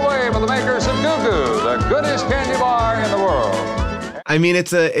sent your way by the makers of Goo Goo, the goodest candy bar in the world. I mean,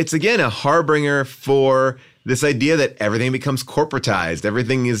 it's again a harbinger for this idea that everything becomes corporatized.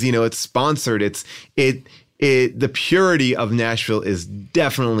 Everything is, it's sponsored. The purity of Nashville is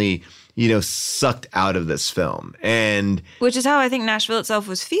definitely, sucked out of this film. And which is how I think Nashville itself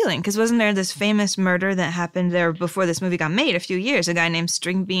was feeling, because wasn't there this famous murder that happened there before this movie got made a few years, a guy named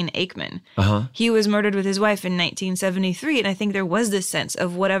Stringbean Aikman. He was murdered with his wife in 1973, and I think there was this sense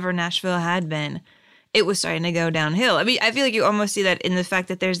of whatever Nashville had been, it was starting to go downhill. I mean, I feel like you almost see that in the fact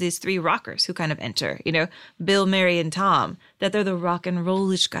that there's these three rockers who kind of enter, Bill, Mary, and Tom, that they're the rock and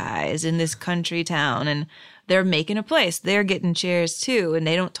rollish guys in this country town, and they're making a place. They're getting cheers too, and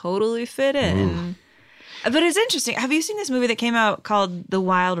they don't totally fit in. Ooh. But it's interesting. Have you seen this movie that came out called The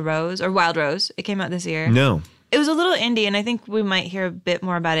Wild Rose, or Wild Rose? It came out this year. No. It was a little indie, and I think we might hear a bit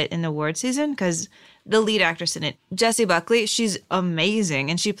more about it in award season, because the lead actress in it, Jessie Buckley, she's amazing,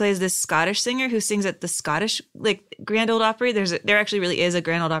 and she plays this Scottish singer who sings at the Scottish Grand Ole Opry. There actually really is a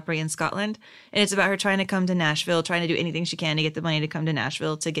Grand Ole Opry in Scotland, and it's about her trying to come to Nashville, trying to do anything she can to get the money to come to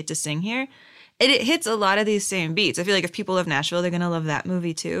Nashville to get to sing here. And it hits a lot of these same beats. I feel like if people love Nashville, they're going to love that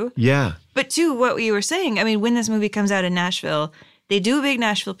movie too. Yeah. But to what you were saying, I mean, when this movie comes out in Nashville, they do a big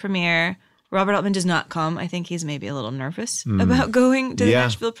Nashville premiere. Robert Altman does not come. I think he's maybe a little nervous about going to the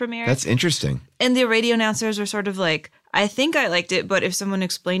Nashville premiere. That's interesting. And the radio announcers were sort of like, I think I liked it, but if someone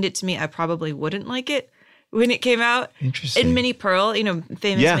explained it to me, I probably wouldn't like it when it came out. Interesting. And Minnie Pearl,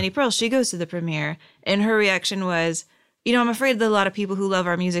 famous Minnie Pearl, she goes to the premiere, and her reaction was, I'm afraid that a lot of people who love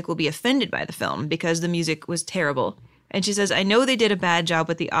our music will be offended by the film because the music was terrible. And she says, I know they did a bad job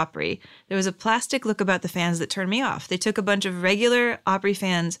with the Opry. There was a plastic look about the fans that turned me off. They took a bunch of regular Opry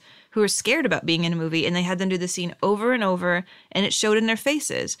fans who were scared about being in a movie, and they had them do the scene over and over, and it showed in their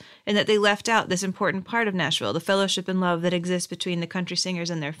faces, and that they left out this important part of Nashville, the fellowship and love that exists between the country singers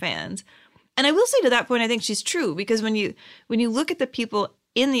and their fans. And I will say to that point, I think she's true, because when you look at the people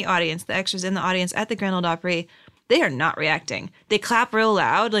in the audience, the extras in the audience at the Grand Ole Opry, they are not reacting. They clap real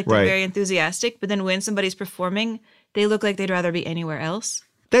loud, like they're very enthusiastic, but then when somebody's performing, they look like they'd rather be anywhere else.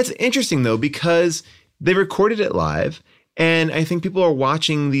 That's interesting, though, because they recorded it live, and I think people are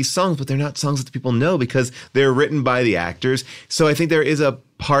watching these songs, but they're not songs that people know because they're written by the actors. So I think there is a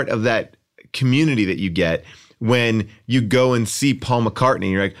part of that community that you get when you go and see Paul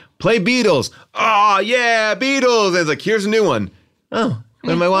McCartney. You're like, play Beatles. Oh, yeah, Beatles. And it's like, here's a new one. Oh,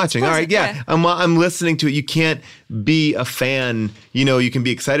 what am I watching? All right, yeah, I'm listening to it. You can't be a fan, you can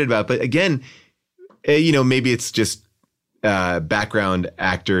be excited about it. But again, maybe it's just background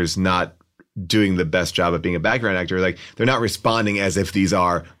actors not doing the best job of being a background actor. Like, they're not responding as if these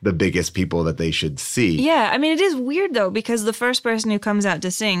are the biggest people that they should see. Yeah, I mean, it is weird, though, because the first person who comes out to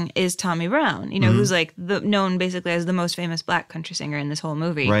sing is Tommy Brown, who's like known basically as the most famous black country singer in this whole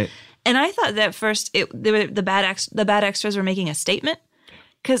movie. Right. And I thought that first the bad extras were making a statement,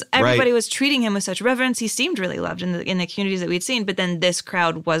 because everybody was treating him with such reverence. He seemed really loved in the communities that we'd seen, but then this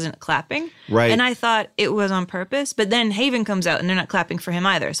crowd wasn't clapping. Right. And I thought it was on purpose, but then Haven comes out and they're not clapping for him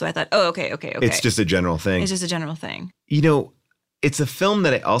either. So I thought, oh, okay. It's just a general thing. It's just a general thing. It's a film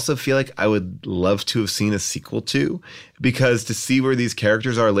that I also feel like I would love to have seen a sequel to, because to see where these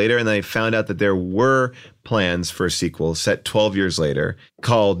characters are later, and I found out that there were plans for a sequel set 12 years later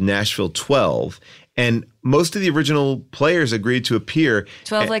called Nashville 12. And most of the original players agreed to appear.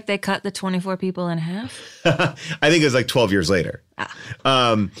 12, like they cut the 24 people in half? I think it was like 12 years later.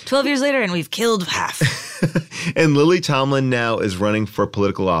 12 years later, and we've killed half. And Lily Tomlin now is running for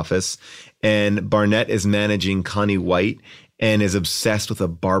political office. And Barnett is managing Connie White and is obsessed with a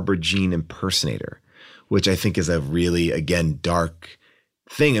Barbara Jean impersonator, which I think is a really, again, dark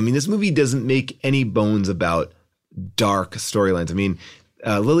thing. I mean, this movie doesn't make any bones about dark storylines. I mean,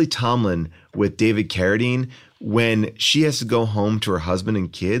 Lily Tomlin with David Carradine, when she has to go home to her husband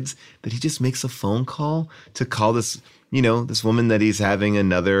and kids, that he just makes a phone call to call this, this woman that he's having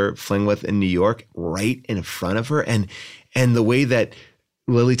another fling with in New York right in front of her. And the way that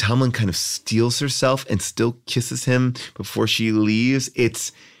Lily Tomlin kind of steels herself and still kisses him before she leaves.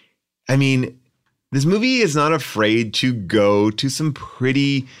 This movie is not afraid to go to some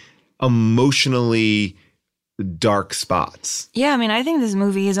pretty emotionally dark spots. Yeah, I think this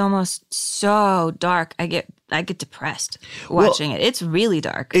movie is almost so dark. I get depressed watching it. It's really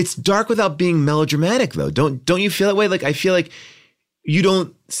dark. It's dark without being melodramatic, though. Don't you feel that way? Like, I feel like you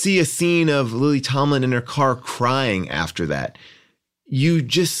don't see a scene of Lily Tomlin in her car crying after that. You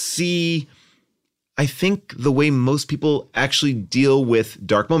just see, I think, the way most people actually deal with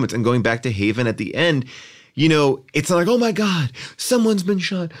dark moments. And going back to Haven at the end, it's not like, oh my God, someone's been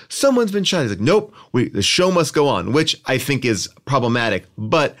shot. Someone's been shot. It's like, nope, the show must go on, which I think is problematic.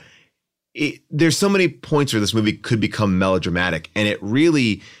 But there's so many points where this movie could become melodramatic. And it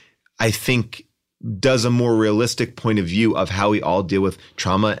really, I think, does a more realistic point of view of how we all deal with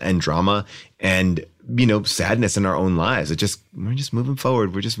trauma and drama and, sadness in our own lives. We're just moving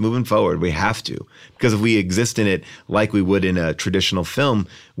forward. We're just moving forward. We have to, because if we exist in it like we would in a traditional film,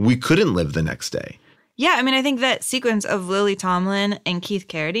 we couldn't live the next day. Yeah, I think that sequence of Lily Tomlin and Keith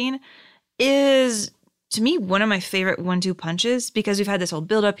Carradine is, to me, one of my favorite 1-2 punches, because we've had this whole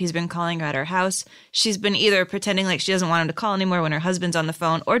buildup. He's been calling her at her house. She's been either pretending like she doesn't want him to call anymore when her husband's on the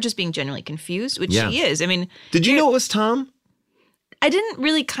phone, or just being genuinely confused, which she is. Did you know it was Tom? I didn't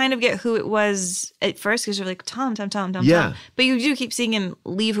really kind of get who it was at first, because you're like, Tom. Yeah. But you do keep seeing him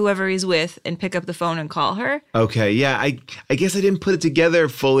leave whoever he's with and pick up the phone and call her. Okay, yeah. I guess I didn't put it together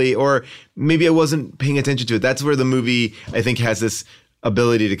fully, or maybe I wasn't paying attention to it. That's where the movie, I think, has this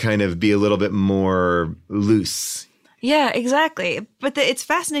ability to kind of be a little bit more loose. Yeah, exactly. But it's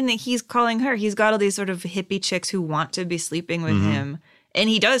fascinating that he's calling her. He's got all these sort of hippie chicks who want to be sleeping with him, and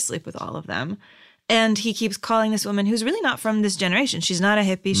he does sleep with all of them. And he keeps calling this woman who's really not from this generation. She's not a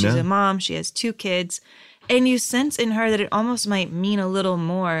hippie. She's a mom. She has 2 kids. And you sense in her that it almost might mean a little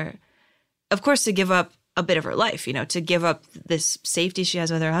more, of course, to give up a bit of her life, to give up this safety she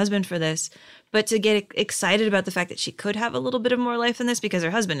has with her husband for this, but to get excited about the fact that she could have a little bit of more life than this, because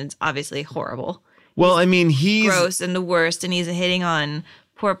her husband is obviously horrible. Well, he's gross and the worst, and he's hitting on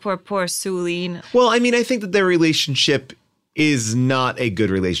poor Sulene. Well, I think that their relationship is not a good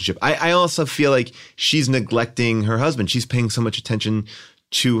relationship. I also feel like she's neglecting her husband. She's paying so much attention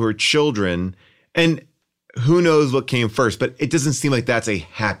to her children, and who knows what came first, but it doesn't seem like that's a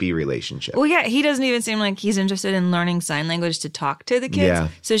happy relationship. Well, yeah, he doesn't even seem like he's interested in learning sign language to talk to the kids. Yeah.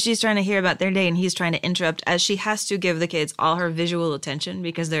 So she's trying to hear about their day, and he's trying to interrupt, as she has to give the kids all her visual attention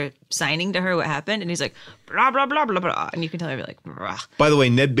because they're signing to her what happened. And he's like, blah, blah, blah, blah, blah. And you can tell her, like, blah. By the way,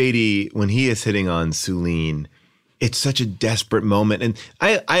 Ned Beatty, when he is hitting on Sulene, it's such a desperate moment. And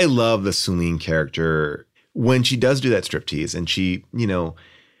I love the Sulene character when she does do that striptease, and she, you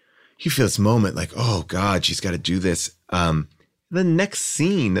feel this moment like, oh God, she's got to do this. The next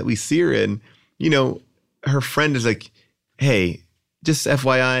scene that we see her in, her friend is like, hey, just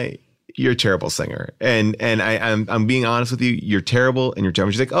FYI, you're a terrible singer. And I'm being honest with you. You're terrible and you're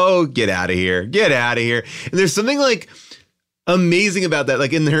terrible. She's like, oh, get out of here. Get out of here. And there's something like amazing about that.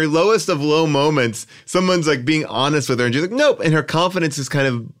 Like in her lowest of low moments, someone's like being honest with her, and she's like, nope. And her confidence is kind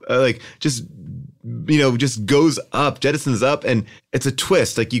of just goes up, jettisons up, and it's a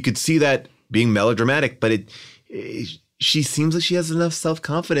twist. Like you could see that being melodramatic, but she seems like she has enough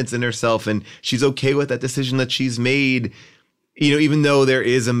self-confidence in herself, and she's okay with that decision that she's made, even though there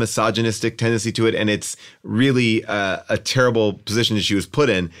is a misogynistic tendency to it, and it's really a terrible position that she was put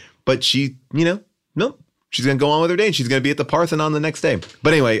in. But she, nope. She's going to go on with her day, and she's going to be at the Parthenon the next day.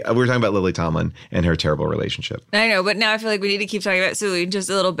 But anyway, we were talking about Lily Tomlin and her terrible relationship. I know, but now I feel like we need to keep talking about Sulene just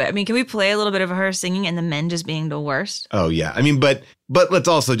a little bit. Can we play a little bit of her singing and the men just being the worst? Oh, yeah. But let's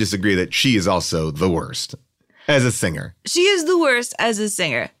also just agree that she is also the worst as a singer. She is the worst as a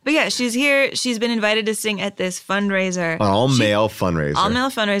singer. But yeah, she's here. She's been invited to sing at this fundraiser. An all-male fundraiser. All-male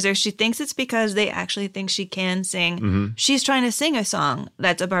fundraiser. She thinks it's because they actually think she can sing. Mm-hmm. She's trying to sing a song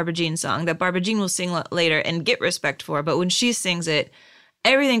that's a Barbara Jean song that Barbara Jean will sing later and get respect for. But when she sings it,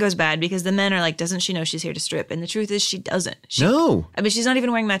 everything goes bad because the men are like, doesn't she know she's here to strip? And the truth is she doesn't. No. She's not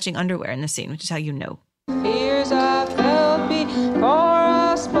even wearing matching underwear in the scene, which is how you know. Fears I felt before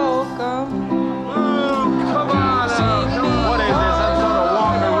I spoke them.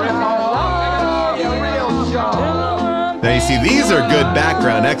 Now you see, these are good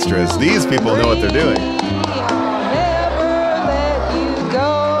background extras. These people know what they're doing.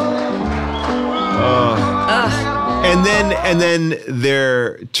 And then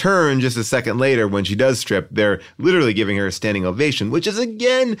their turn just a second later when she does strip, they're literally giving her a standing ovation, which is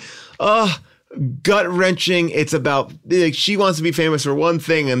again, gut-wrenching. It's about, like, she wants to be famous for one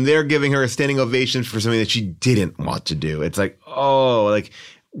thing and they're giving her a standing ovation for something that she didn't want to do. It's like,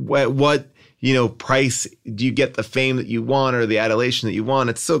 what price do you get the fame that you want or the adulation that you want?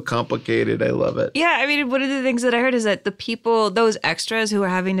 It's so complicated. I love it. Yeah, I mean, one of the things that I heard is that the people, those extras who were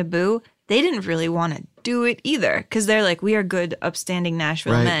having to boo, they didn't really want to do it either because they're like, we are good, upstanding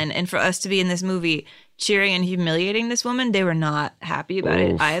Nashville men. And for us to be in this movie cheering and humiliating this woman, they were not happy about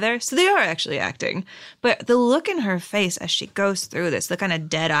it either. So they are actually acting. But the look in her face as she goes through this, the kind of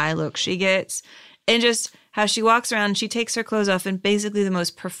dead eye look she gets, and just how she walks around, she takes her clothes off in basically the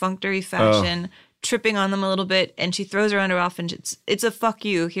most perfunctory fashion, tripping on them a little bit, and she throws her underwear off, and it's a fuck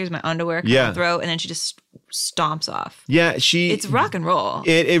you, here's my underwear kind of throw, and then she just stomps off. Yeah, it's rock and roll.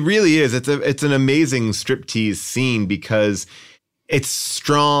 It really is. It's an amazing striptease scene because it's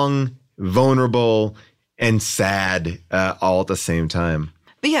strong, vulnerable, and sad all at the same time.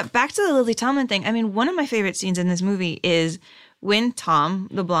 But yeah, back to the Lily Tomlin thing. I mean, one of my favorite scenes in this movie is when Tom,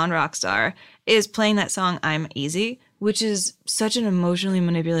 the blonde rock star, is playing that song I'm Easy, which is such an emotionally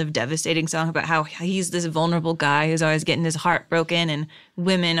manipulative, devastating song about how he's this vulnerable guy who's always getting his heart broken, and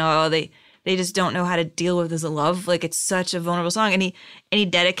women, they just don't know how to deal with his love. Like, it's such a vulnerable song. And he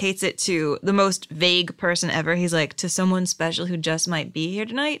dedicates it to the most vague person ever. He's like, to someone special who just might be here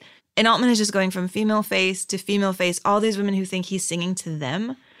tonight. And Altman is just going from female face to female face, all these women who think he's singing to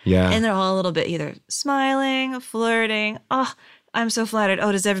them. Yeah. And they're all a little bit either smiling, flirting. Oh, I'm so flattered.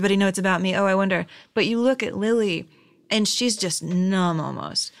 Oh, does everybody know it's about me? Oh, I wonder. But you look at Lily, and she's just numb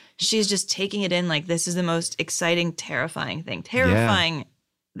almost. She's just taking it in like this is the most exciting, terrifying thing. Terrifying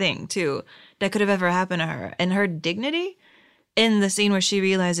thing, too, that could have ever happened to her. And her dignity in the scene where she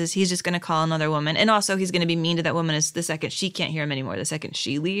realizes he's just going to call another woman. And also he's going to be mean to that woman is the second she can't hear him anymore, the second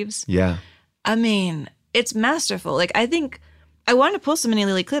she leaves. Yeah. I mean, it's masterful. Like, I think I wanted to pull so many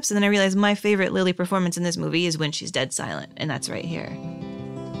Lily clips, and then I realized my favorite Lily performance in this movie is when she's dead silent. And that's right here.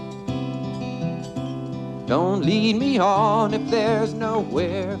 Don't lead me on if there's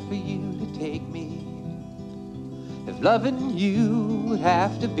nowhere for you to take me. If loving you would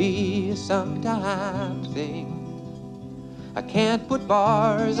have to be a sometime thing. I can't put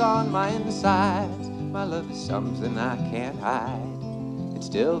bars on my insides. My love is something I can't hide. It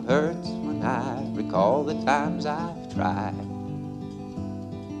still hurts when I recall the times I've tried.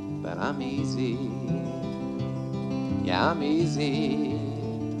 But I'm easy. Yeah, I'm easy.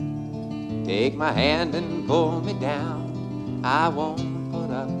 Take my hand and pull me down. I won't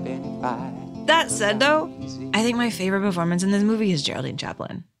put up any fight. That said, though, I think my favorite performance in this movie is Geraldine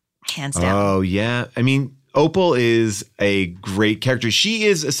Chaplin. Hands down. Oh, yeah. I mean, Opal is a great character. She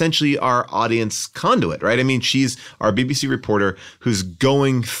is essentially our audience conduit, right? I mean, she's our BBC reporter who's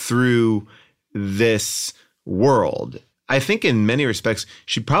going through this world. I think in many respects,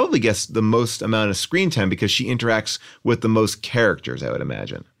 she probably gets the most amount of screen time because she interacts with the most characters, I would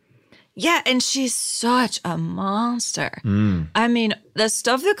imagine. Yeah, and she's such a monster. I mean, the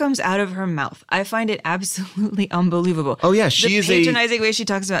stuff that comes out of her mouth, I find it absolutely unbelievable. Oh, yeah, she is the patronizing way she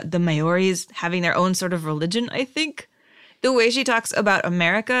talks about the Maoris having their own sort of religion, I think. The way she talks about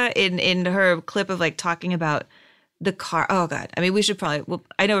America in her clip of, like, talking about the car. Oh, God. I mean, we should probably, well,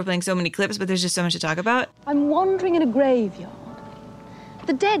 I know we're playing so many clips, but there's just so much to talk about. I'm wandering in a graveyard.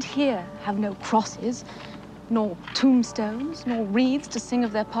 The dead here have no crosses, nor tombstones, nor wreaths to sing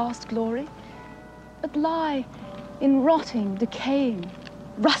of their past glory, but lie in rotting, decaying,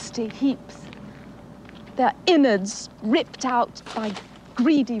 rusty heaps, their innards ripped out by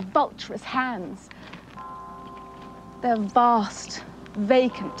greedy, vulturous hands, their vast,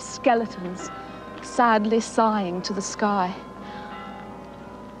 vacant skeletons sadly sighing to the sky.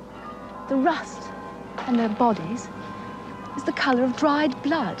 The rust on their bodies is the color of dried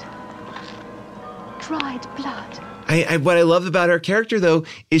blood. Dried blood. What I love about her character, though,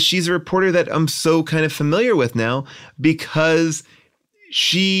 is she's a reporter that I'm so kind of familiar with now because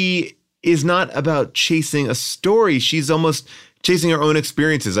she is not about chasing a story. She's almost chasing her own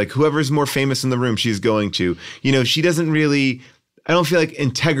experiences. Like whoever's more famous in the room, she's going to. You know, she doesn't really, I don't feel like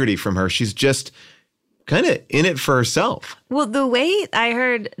integrity from her. She's just kind of in it for herself. Well, the way I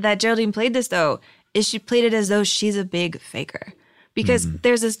heard that Geraldine played this, though, is she played it as though she's a big faker. Because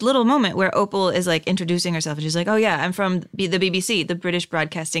there's this little moment where Opal is like introducing herself and she's like, oh yeah, I'm from the BBC, the British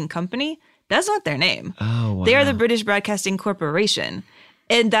Broadcasting Company. That's not their name. Oh, wow. They are the British Broadcasting Corporation.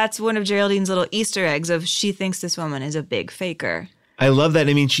 And that's one of Geraldine's little Easter eggs of she thinks this woman is a big faker. I love that.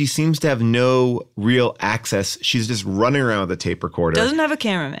 I mean, she seems to have no real access. She's just running around with a tape recorder. Doesn't have a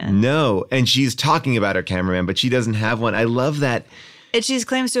cameraman. No. And she's talking about her cameraman, but she doesn't have one. I love that. And she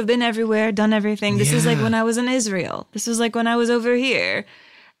claims to have been everywhere, done everything. This is like when I was in Israel. This was like when I was over here.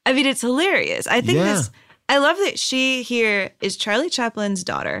 I mean, it's hilarious. I think I love that she here is Charlie Chaplin's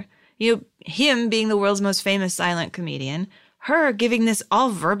daughter. You know, him being the world's most famous silent comedian. Her giving this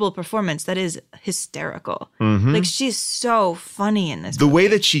all verbal performance that is hysterical. Mm-hmm. Like, she's so funny in this The movie. way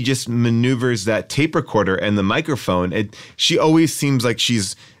that she just maneuvers that tape recorder and the microphone, she always seems like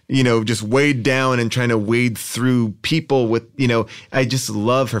she's, you know, just weighed down and trying to wade through people with, you know, I just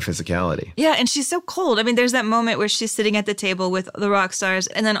love her physicality. Yeah, and she's so cold. I mean, there's that moment where she's sitting at the table with the rock stars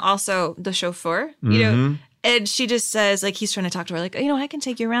and then also the chauffeur, you know, and she just says, like, he's trying to talk to her, like, you know, I can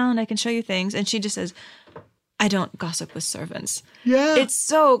take you around, I can show you things. And she just says, I don't gossip with servants. Yeah. It's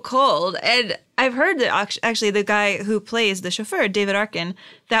so cold. And I've heard that actually the guy who plays the chauffeur, David Arkin,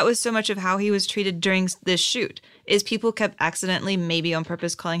 that was so much of how he was treated during this shoot, is people kept accidentally, maybe on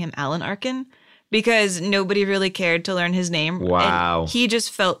purpose, calling him Alan Arkin because nobody really cared to learn his name. Wow. And he just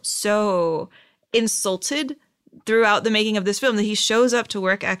felt so insulted throughout the making of this film that he shows up to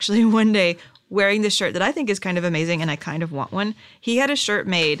work actually one day wearing this shirt that I think is kind of amazing and I kind of want one. He had a shirt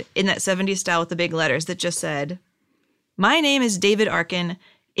made in that 70s style with the big letters that just said, "My name is David Arkin.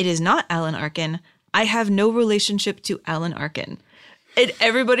 It is not Alan Arkin. I have no relationship to Alan Arkin." And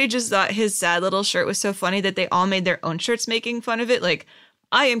everybody just thought his sad little shirt was so funny that they all made their own shirts making fun of it. Like,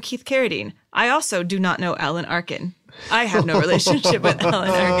 I am Keith Carradine. I also do not know Alan Arkin. I have no relationship with Alan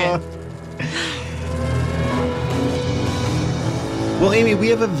Arkin. Well, Amy, we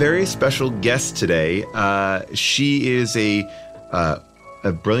have a very special guest today. She is a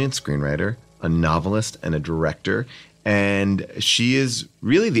brilliant screenwriter, a novelist, and a director. And she is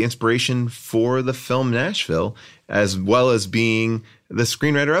really the inspiration for the film Nashville, as well as being the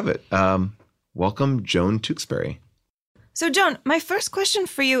screenwriter of it. Welcome, Joan Tewksbury. So, Joan, my first question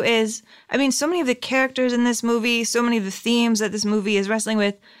for you is, I mean, so many of the characters in this movie, so many of the themes that this movie is wrestling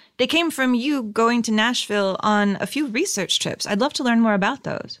with, they came from you going to Nashville on a few research trips. I'd love to learn more about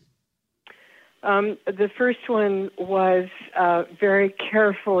those. The first one was very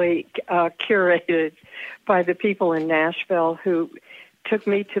carefully curated by the people in Nashville who took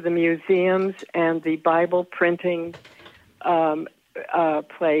me to the museums and the Bible printing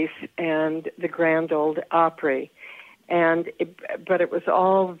place and the Grand Ole Opry. But it was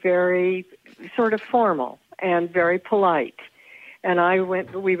all very sort of formal and very polite. And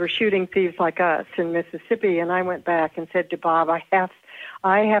we were shooting Thieves Like Us in Mississippi, and I went back and said to Bob, I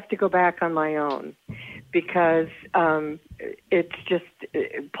have to go back on my own because it's just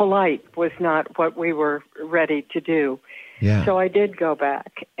polite was not what we were ready to do. Yeah. So I did go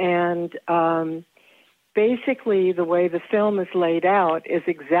back. And basically the way the film is laid out is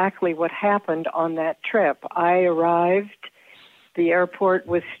exactly what happened on that trip. I arrived, the airport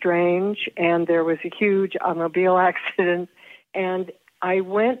was strange, and there was a huge automobile accident. And I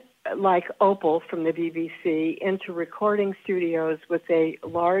went, like Opal from the BBC, into recording studios with a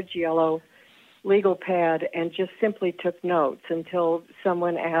large yellow legal pad and just simply took notes until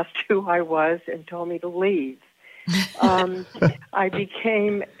someone asked who I was and told me to leave. I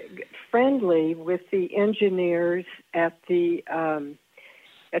became friendly with the engineers at the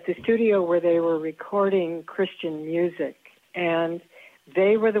studio where they were recording Christian music, and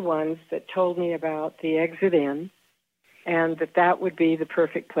they were the ones that told me about the Exit Inn, and that would be the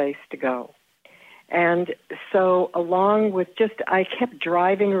perfect place to go. And so along with I kept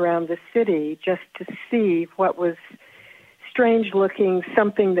driving around the city just to see what was strange looking,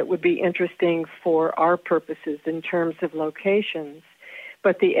 something that would be interesting for our purposes in terms of locations.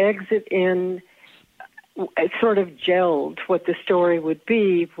 But the Exit Inn sort of gelled what the story would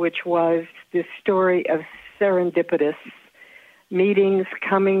be, which was this story of serendipitous meetings,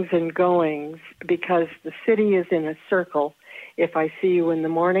 comings and goings, because the city is in a circle. If I see you in the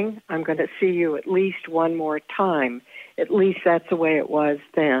morning, I'm going to see you at least one more time. At least that's the way it was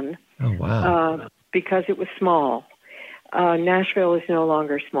then. Oh, wow. Because it was small. Nashville is no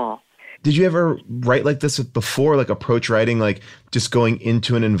longer small. Did you ever write like this before, like approach writing, like just going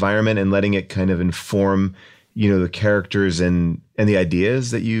into an environment and letting it kind of inform, you know, the characters and the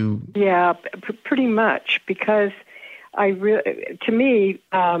ideas that you... Yeah, pretty much, because to me,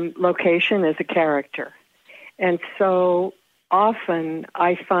 location is a character. And so often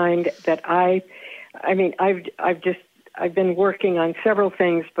I find that I've been working on several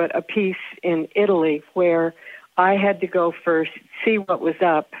things, but a piece in Italy where I had to go first, see what was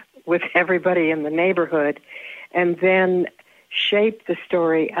up with everybody in the neighborhood, and then shape the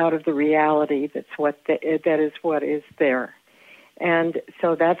story out of the reality that is what is there. And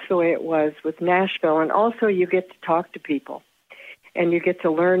so that's the way it was with Nashville. And also you get to talk to people and you get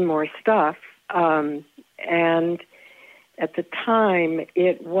to learn more stuff. And at the time,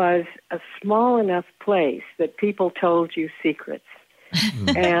 it was a small enough place that people told you secrets.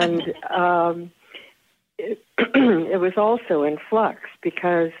 And it was also in flux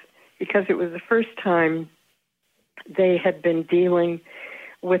because it was the first time they had been dealing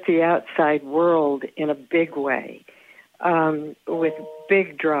with the outside world in a big way, with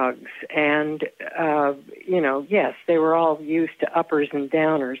big drugs. And, yes, they were all used to uppers and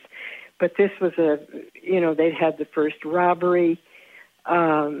downers. But this was they'd had the first robbery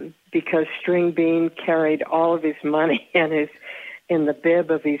because String Bean carried all of his money in the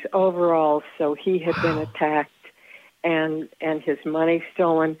bib of his overalls, so he had been attacked and his money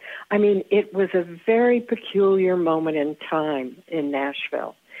stolen. I mean, it was a very peculiar moment in time in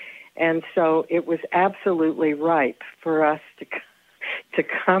Nashville. And so it was absolutely ripe for us to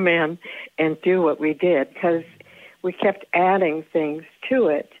come in and do what we did, because we kept adding things to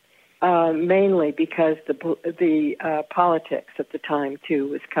it, mainly because the politics at the time, too,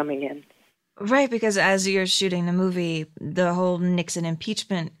 was coming in. Right, because as you're shooting the movie, the whole Nixon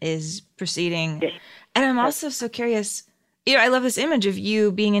impeachment is proceeding. Yes. And I'm also so curious, I love this image of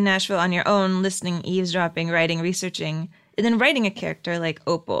you being in Nashville on your own, listening, eavesdropping, writing, researching, and then writing a character like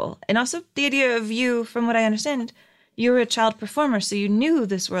Opal. And also the idea of you, from what I understand, you were a child performer, so you knew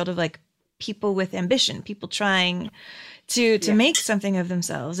this world of like people with ambition, people trying to make something of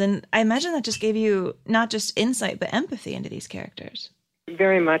themselves. And I imagine that just gave you not just insight, but empathy into these characters.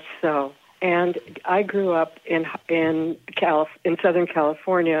 Very much so. And I grew up in Southern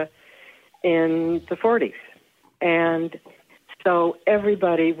California in the 40s. And so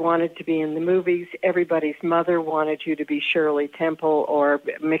everybody wanted to be in the movies. Everybody's mother wanted you to be Shirley Temple or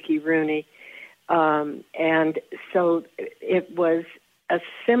Mickey Rooney. And so it was a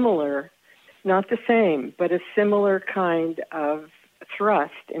similar, not the same, but a similar kind of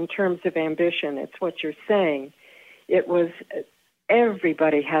thrust in terms of ambition. It's what you're saying. It was,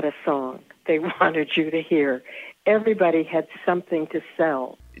 everybody had a song they wanted you to hear. Everybody had something to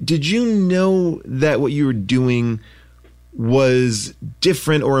sell. Did you know that what you were doing was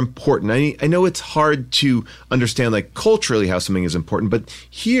different or important? I know it's hard to understand like culturally how something is important, but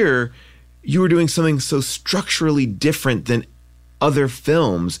here you were doing something so structurally different than other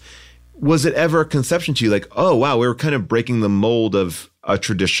films. Was it ever a conception to you like, oh, wow, we were kind of breaking the mold of a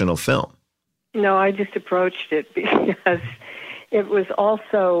traditional film? No, I just approached it because it was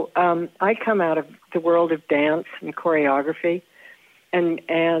also, I come out of the world of dance and choreography,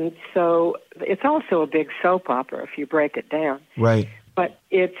 and so it's also a big soap opera if you break it down. Right. But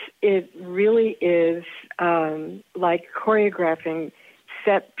it really is like choreographing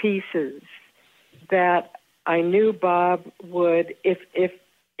set pieces that I knew Bob would, if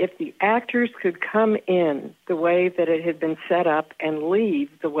the actors could come in the way that it had been set up and leave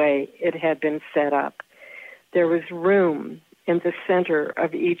the way it had been set up, there was room in the center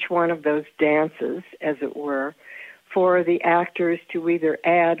of each one of those dances, as it were, for the actors to either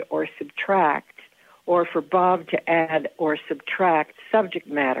add or subtract, or for Bob to add or subtract subject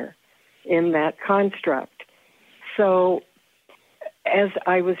matter in that construct. So as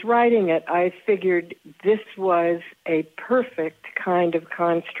I was writing it, I figured this was a perfect kind of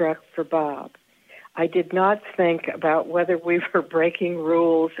construct for Bob. I did not think about whether we were breaking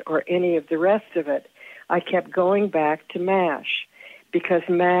rules or any of the rest of it. I kept going back to MASH because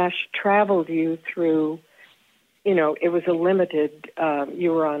MASH traveled you through, it was a limited,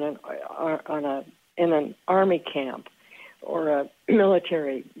 you were in an army camp or a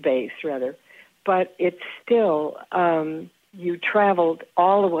military base rather, but it's still, you traveled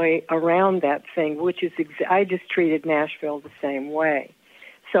all the way around that thing, which is, I just treated Nashville the same way.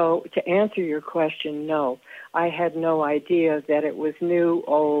 So to answer your question, no, I had no idea that it was new,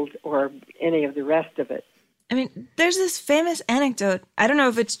 old, or any of the rest of it. I mean, there's this famous anecdote, I don't know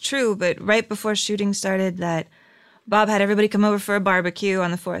if it's true, but right before shooting started that Bob had everybody come over for a barbecue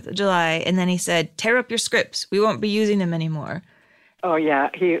on the 4th of July, and then he said, tear up your scripts, we won't be using them anymore. Oh, yeah,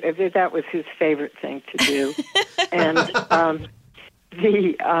 that was his favorite thing to do. And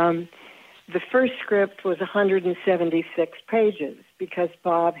the first script was 176 pages because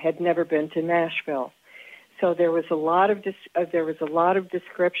Bob had never been to Nashville. So there was a lot of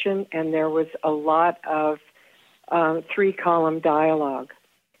description, and there was a lot of 3-column dialogue,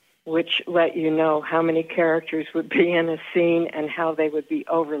 which let you know how many characters would be in a scene and how they would be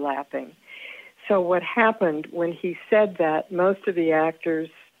overlapping. So what happened when he said that, most of the actors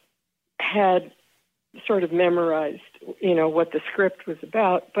had sort of memorized, what the script was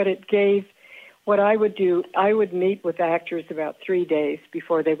about, but it gave what I would do, I would meet with actors about 3 days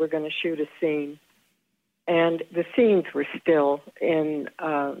before they were going to shoot a scene. And the scenes were still in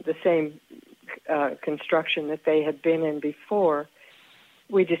the same construction that they had been in before.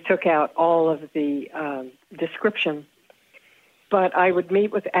 We just took out all of the description. But I would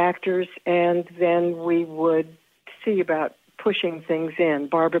meet with actors, and then we would see about pushing things in.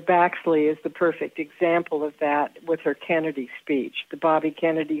 Barbara Baxley is the perfect example of that with her Kennedy speech, the Bobby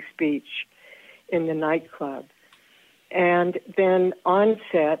Kennedy speech in the nightclub. And then on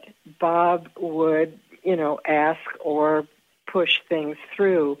set, Bob would, ask or push things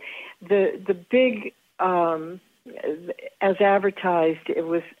through. The big, as advertised, it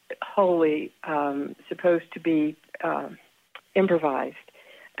was wholly supposed to be improvised,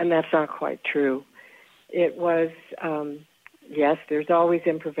 and that's not quite true. It was, yes, there's always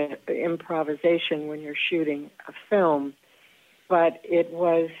improvisation when you're shooting a film, but it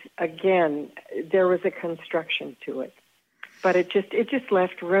was, again, there was a construction to it. But it just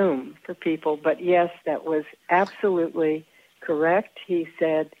left room for people. But yes, that was absolutely correct. He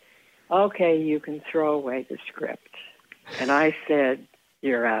said, okay, you can throw away the script. And I said,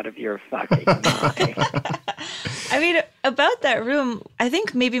 you're out of your fucking mind. I mean, about that room, I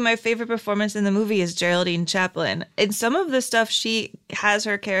think maybe my favorite performance in the movie is Geraldine Chaplin. And some of the stuff she has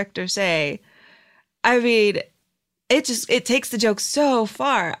her character say, I mean, it takes the joke so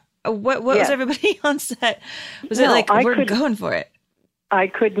far. What was everybody on set? Was it like, we're going for it? I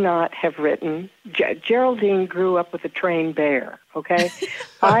could not have written. Geraldine grew up with a trained bear, okay?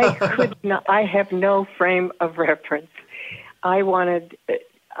 I could not. I have no frame of reference. We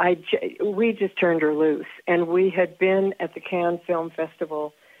just turned her loose. And we had been at the Cannes Film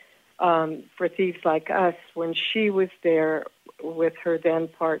Festival for Thieves Like Us when she was there with her then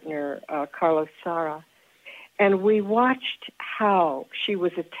partner, Carlos Sara. And we watched how she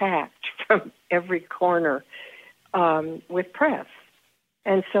was attacked from every corner with press.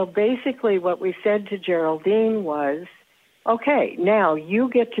 And so basically what we said to Geraldine was, okay, now you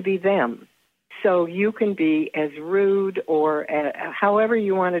get to be them. So you can be as rude or however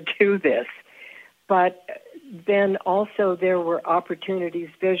you want to do this. But then also there were opportunities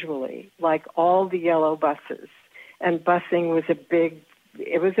visually, like all the yellow buses. And busing was a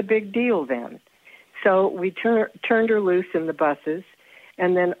big deal then. So we turned her loose in the buses,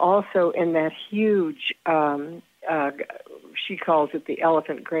 and then also in that huge, she calls it the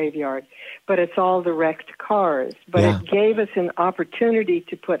elephant graveyard, but it's all the wrecked cars. But it gave us an opportunity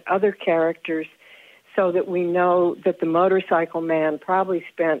to put other characters so that we know that the motorcycle man probably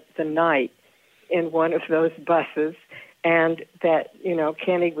spent the night in one of those buses and that,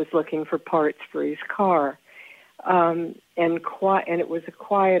 Kenny was looking for parts for his car. And it was a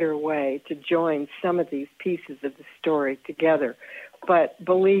quieter way to join some of these pieces of the story together. But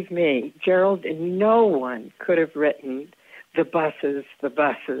believe me, no one could have written the buses, the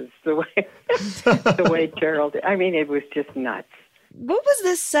way Gerald. I mean, it was just nuts. What was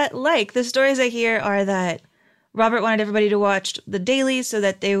this set like? The stories I hear are that Robert wanted everybody to watch the dailies so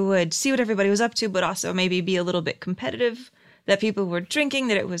that they would see what everybody was up to, but also maybe be a little bit competitive, that people were drinking,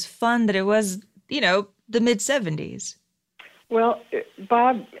 that it was fun, that it was, the mid-'70s. Well,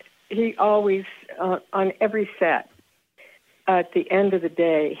 Bob, he always, on every set, at the end of the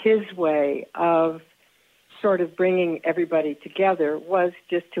day, his way of sort of bringing everybody together was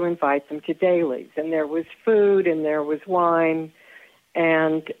just to invite them to dailies. And there was food and there was wine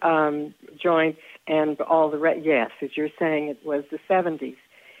and joints and all the rest. Yes, as you're saying, it was the 70s.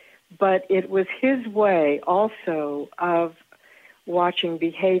 But it was his way also of watching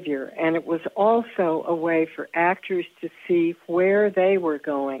behavior, and it was also a way for actors to see where they were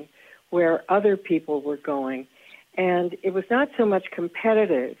going, where other people were going. And it was not so much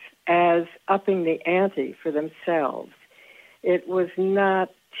competitive as upping the ante for themselves. It was not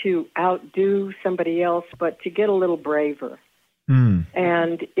to outdo somebody else, but to get a little braver.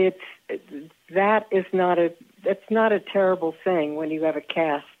 And that's not a terrible thing when you have a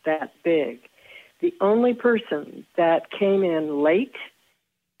cast that big. The only person that came in late,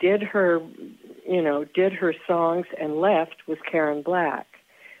 did her songs and left was Karen Black.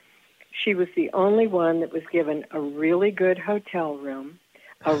 She was the only one that was given a really good hotel room,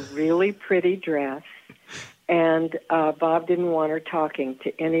 a really pretty dress, and Bob didn't want her talking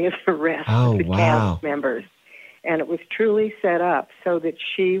to any of the rest of the cast members. And it was truly set up so that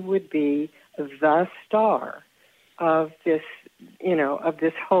she would be the star of this, of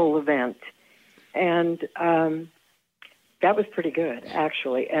this whole event. And that was pretty good,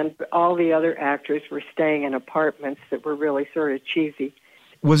 actually. And all the other actors were staying in apartments that were really sort of cheesy.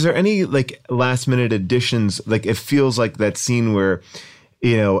 Was there any last minute additions? Like, it feels like that scene where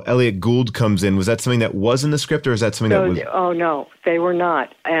Elliot Gould comes in. Was that something that was in the script, or is that something that was? Oh, no, they were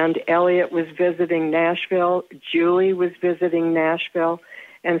not. And Elliot was visiting Nashville. Julie was visiting Nashville.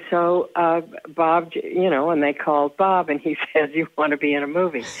 And so Bob, and they called Bob, and he said, "You want to be in a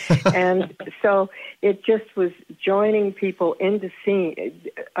movie?" And so it just was joining people into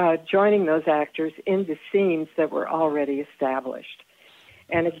joining those actors into scenes that were already established.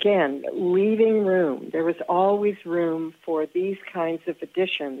 And again, leaving room. There was always room for these kinds of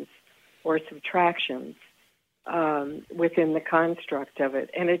additions or subtractions within the construct of it.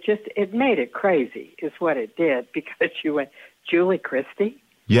 And it made it crazy, is what it did, because you went, Julie Christie?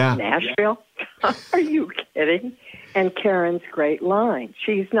 Yeah. Nashville? Are you kidding? And Karen's great line.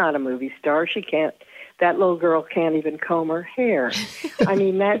 She's not a movie star. That little girl can't even comb her hair. I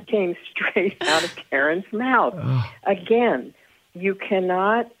mean, that came straight out of Karen's mouth. Again, you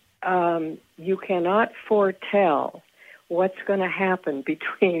cannot foretell what's going to happen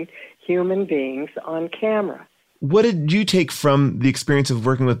between human beings on camera. What did you take from the experience of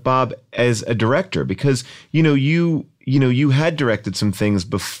working with Bob as a director? Because you had directed some things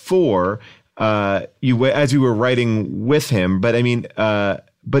before as you were writing with him. But I mean,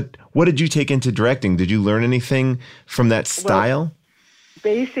 but what did you take into directing? Did you learn anything from that style? Well,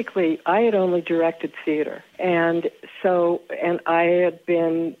 basically, I had only directed theater, and I had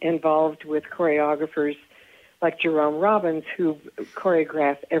been involved with choreographers like Jerome Robbins, who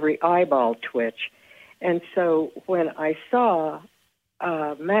choreographed every eyeball twitch. And so when I saw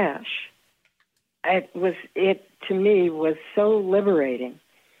MASH, it to me was so liberating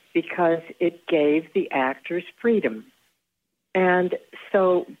because it gave the actors freedom. And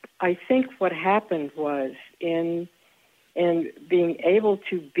so I think what happened was in being able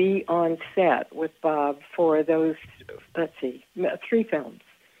to be on set with Bob for those, 3 films,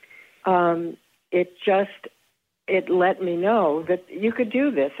 it let me know that you could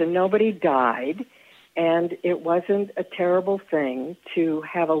do this and nobody died. And it wasn't a terrible thing to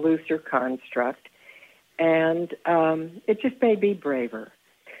have a looser construct. And it just made me braver.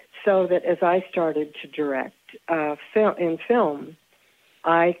 So that as I started to direct in film,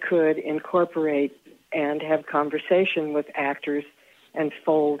 I could incorporate and have conversation with actors and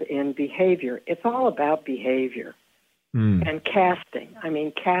fold in behavior. It's all about behavior and casting. I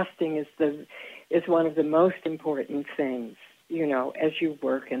mean, casting is one of the most important things, as you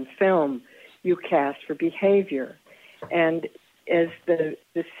work in film. You cast for behavior. And as the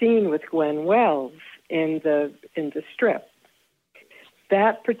scene with Gwen Wells in the strip,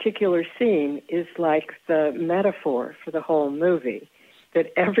 that particular scene is like the metaphor for the whole movie,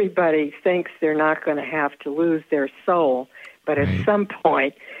 that everybody thinks they're not going to have to lose their soul, but at some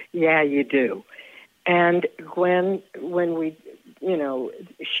point, yeah, you do. And Gwen, when we,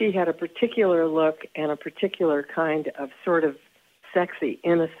 she had a particular look and a particular kind of sort of sexy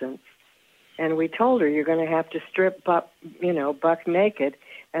innocence. And we told her, you're going to have to strip buck naked,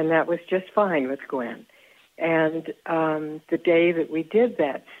 and that was just fine with Gwen. And the day that we did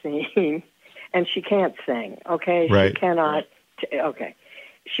that scene, and she can't sing, okay? Right. She cannot, okay.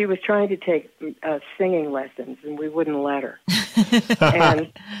 She was trying to take singing lessons, and we wouldn't let her.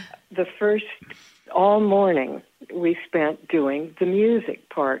 And all morning, we spent doing the music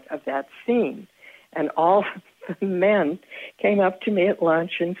part of that scene. And all the men came up to me at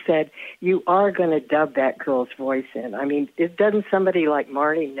lunch and said, "You are going to dub that girl's voice in. I mean, doesn't somebody like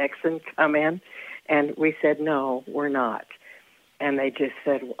Marnie Nixon come in?" And we said, "No, we're not." And they just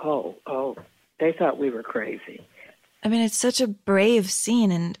said, oh, they thought we were crazy. I mean, it's such a brave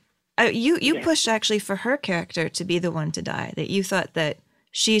scene. And you pushed actually for her character to be the one to die, that you thought that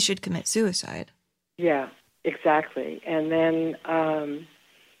she should commit suicide. Yeah, exactly. And then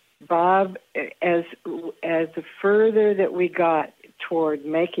Bob, as the further that we got toward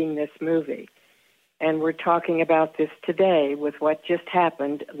making this movie, and we're talking about this today with what just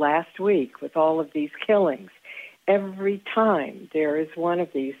happened last week with all of these killings, every time there is one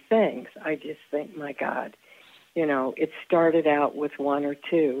of these things, I just think, my God, it started out with 1 or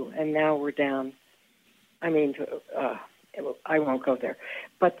 2, and now we're down. I mean, I won't go there.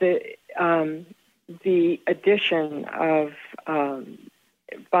 But the addition of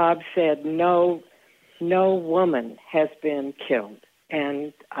Bob said no woman has been killed,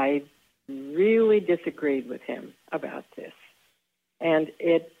 and I really disagreed with him about this, and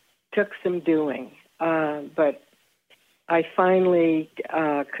it took some doing, but I finally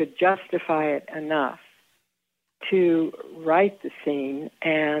could justify it enough to write the scene,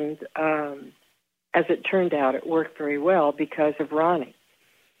 and as it turned out, it worked very well because of Ronnie.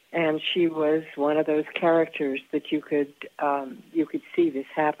 And she was one of those characters that you could see this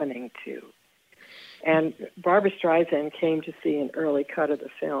happening to. And Barbra Streisand came to see an early cut of the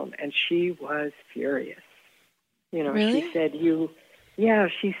film, and she was furious. You know, Really? she said,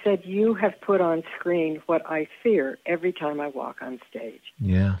 she said, you have put on screen what I fear every time I walk on stage.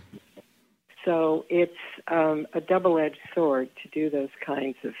 Yeah. So it's a double-edged sword to do those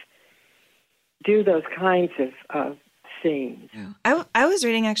kinds of scenes. I was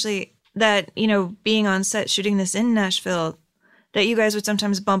reading actually that, you know, being on set shooting this in Nashville, that you guys would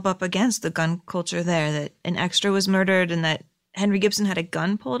sometimes bump up against the gun culture there, that an extra was murdered and that Henry Gibson had a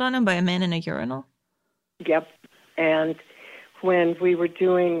gun pulled on him by a man in a urinal. Yep. And when we were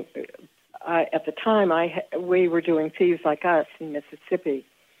doing, at the time, we were doing Thieves Like Us in Mississippi,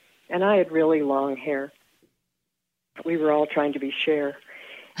 and I had really long hair. We were all trying to be Cher.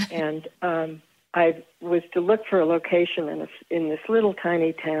 And I was to look for a location in this little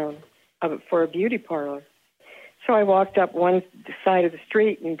tiny town for a beauty parlor. So I walked up one side of the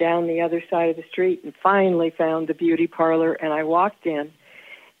street and down the other side of the street and finally found the beauty parlor, and I walked in.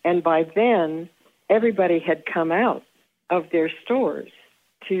 And by then, everybody had come out of their stores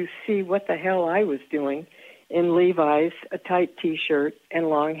to see what the hell I was doing in Levi's, a tight T-shirt, and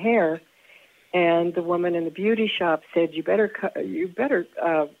long hair. And the woman in the beauty shop said, "You better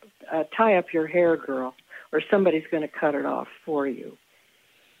tie up your hair, girl, or somebody's going to cut it off for you."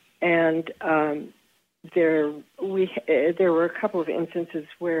 And there were a couple of instances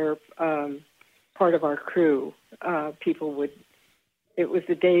where part of our crew, it was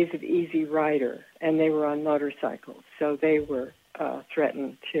the days of Easy Rider, and they were on motorcycles, so they were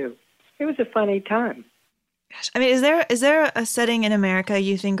threatened too. It was a funny time. Gosh, I mean, is there a setting in America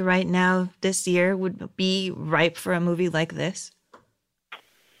you think right now this year would be ripe for a movie like this?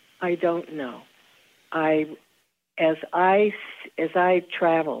 I don't know. As I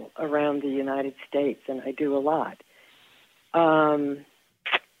travel around the United States, and I do a lot,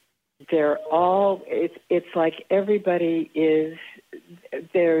 it's like everybody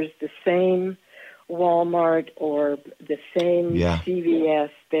there's the same Walmart or the same CVS.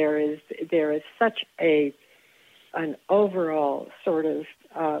 There is such an overall sort of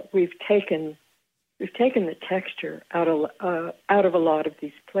we've taken the texture out of a lot of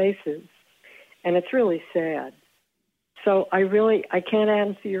these places, and it's really sad. So I can't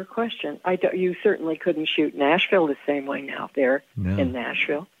answer your question. You certainly couldn't shoot Nashville the same way now there in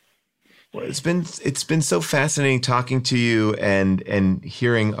Nashville. Well, it's been so fascinating talking to you and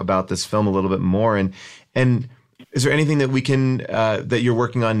hearing about this film a little bit more. And is there anything that we can that you're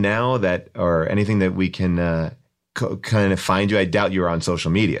working on now or anything that we can kind of find you? I doubt you're on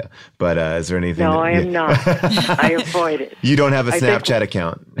social media, but is there anything? No, I am not. I avoid it. You don't have a Snapchat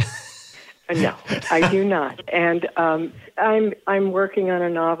account. No, I do not. And I'm working on a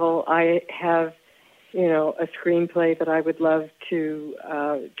novel. I have, a screenplay that I would love to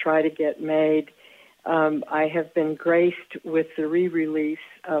try to get made. I have been graced with the re-release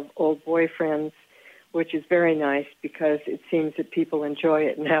of Old Boyfriends, which is very nice because it seems that people enjoy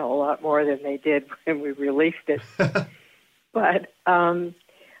it now a lot more than they did when we released it. But I'm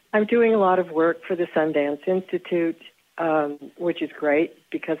doing a lot of work for the Sundance Institute, which is great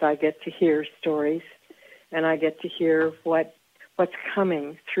because I get to hear stories and I get to hear what's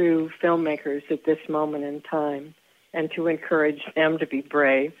coming through filmmakers at this moment in time and to encourage them to be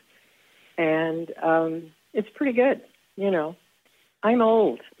brave. And it's pretty good, I'm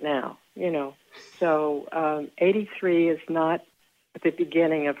old now, so 83 is not the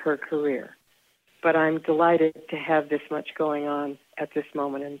beginning of her career, but I'm delighted to have this much going on at this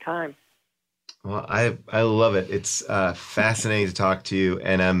moment in time. Well, I love it. It's fascinating to talk to you,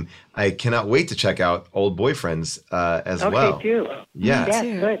 and I cannot wait to check out Old Boyfriends as well. Okay, too. Yeah,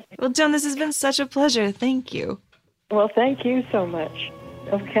 good. Well, Joan, this has been such a pleasure. Thank you. Well, thank you so much.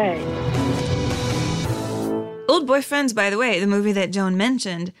 Okay. Old Boyfriends, by the way, the movie that Joan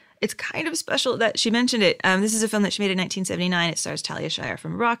mentioned, it's kind of special that she mentioned it. This is a film that she made in 1979. It stars Talia Shire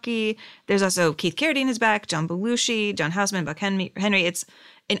from Rocky. There's also Keith Carradine is back, John Belushi, John Houseman, Buck Henry. It's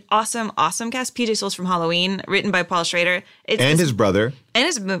an awesome, awesome cast. PJ Souls from Halloween, written by Paul Schrader. His brother. And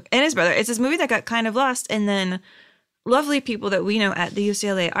his brother. It's this movie that got kind of lost, and then lovely people that we know at the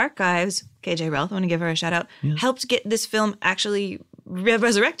UCLA Archives, KJ Ralph, I want to give her a shout out, helped get this film actually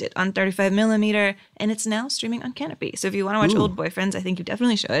resurrected on 35 millimeter, and it's now streaming on Canopy. So if you want to watch Old Boyfriends, I think you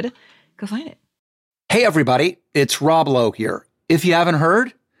definitely should. Go find it. Hey, everybody. It's Rob Lowe here. If you haven't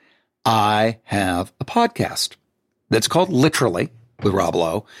heard, I have a podcast that's called Literally with Rob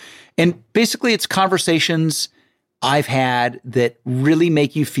Lowe. And basically, it's conversations I've had that really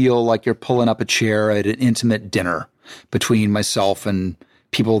make you feel like you're pulling up a chair at an intimate dinner between myself and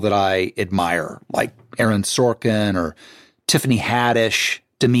people that I admire, like Aaron Sorkin or Tiffany Haddish,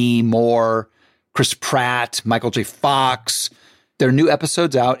 Demi Moore, Chris Pratt, Michael J. Fox. There are new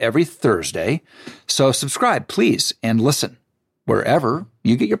episodes out every Thursday. So subscribe, please, and listen wherever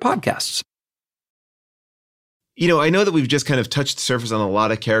you get your podcasts. You know, I know that we've just kind of touched the surface on a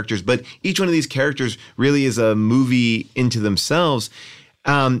lot of characters, but each one of these characters really is a movie into themselves.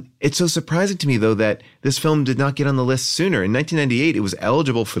 It's so surprising to me, though, that this film did not get on the list sooner. In 1998, it was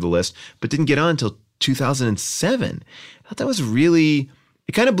eligible for the list, but didn't get on until 2007. I thought that was really,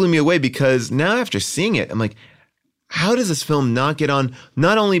 it kind of blew me away, because now after seeing it, I'm like, how does this film not get on?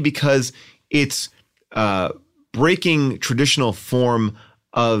 Not only because it's breaking traditional form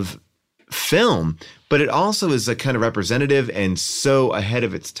of film, but it also is a kind of representative and so ahead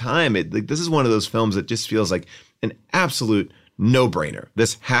of its time. This is one of those films that just feels like an absolute no-brainer.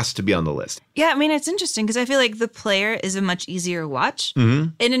 This has to be on the list. Yeah, I mean, it's interesting because I feel like The Player is a much easier watch. Mm-hmm.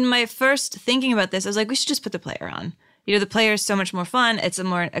 And in my first thinking about this, I was like, we should just put The Player on. You know, The Player is so much more fun. It's a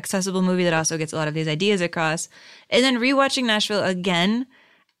more accessible movie that also gets a lot of these ideas across. And then rewatching Nashville again,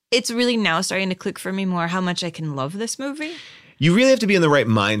 it's really now starting to click for me more how much I can love this movie. You really have to be in the right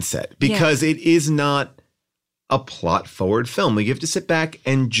mindset, because it is not a plot-forward film. Like, you have to sit back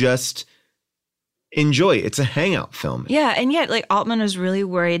and just enjoy it. It's a hangout film. Yeah, and yet, like, Altman was really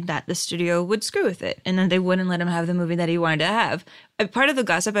worried that the studio would screw with it, and then they wouldn't let him have the movie that he wanted to have. Part of the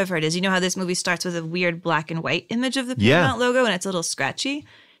gossip I've heard is, you know how this movie starts with a weird black and white image of the Paramount logo, and it's a little scratchy?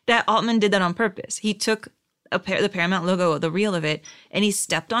 That Altman did that on purpose. He took the Paramount logo, the reel of it, and he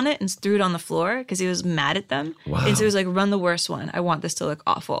stepped on it and threw it on the floor because he was mad at them. Wow. And so he was like, run the worst one. I want this to look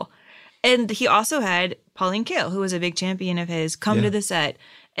awful. And he also had Pauline Kael, who was a big champion of his, come to the set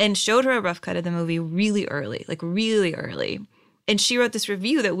and showed her a rough cut of the movie really early. And she wrote this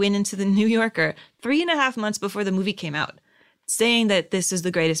review that went into the New Yorker 3.5 months before the movie came out, saying that this is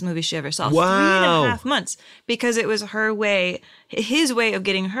the greatest movie she ever saw. Wow. 3.5 months, because it was his way of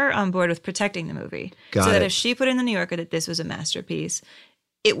getting her on board with protecting the movie. That if she put in the New Yorker that this was a masterpiece,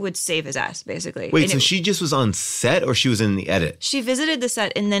 it would save his ass, basically. Wait, so she just was on set, or she was in the edit? She visited the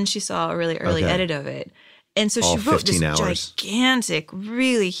set, and then she saw a really early edit of it. And so she wrote this gigantic,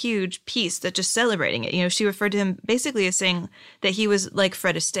 really huge piece that just celebrating it. You know, she referred to him basically as saying that he was like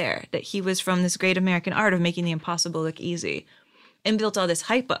Fred Astaire, that he was from this great American art of making the impossible look easy, and built all this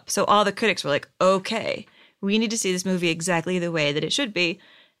hype up. So all the critics were like, okay, we need to see this movie exactly the way that it should be.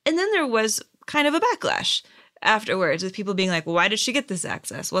 And then there was kind of a backlash afterwards, with people being like, why did she get this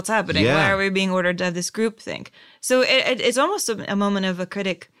access? What's happening? Yeah. Why are we being ordered to have this group think? So it's almost a moment of a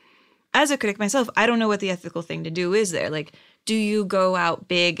critic. As a critic myself, I don't know what the ethical thing to do is there. Like, do you go out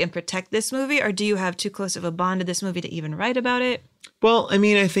big and protect this movie, or do you have too close of a bond to this movie to even write about it? Well, I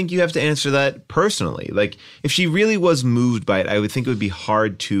mean, I think you have to answer that personally. Like, if she really was moved by it, I would think it would be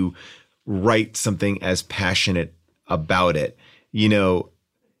hard to write something as passionate about it. You know,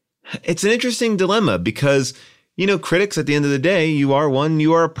 it's an interesting dilemma, because, you know, critics, at the end of the day, you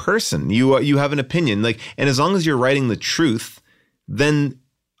are a person. You have an opinion. Like, and as long as you're writing the truth, then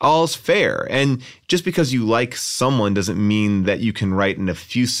all's fair. And just because you like someone doesn't mean that you can write an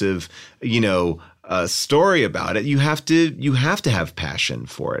effusive, story about it. You have to have passion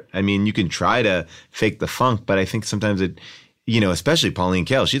for it. I mean, you can try to fake the funk, but I think sometimes especially Pauline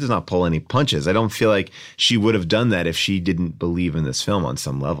Kael, she does not pull any punches. I don't feel like she would have done that if she didn't believe in this film on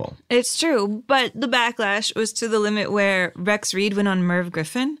some level. It's true, but the backlash was to the limit where Rex Reed went on Merv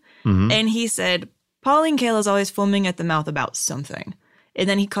Griffin, and he said, Pauline Kael is always foaming at the mouth about something. And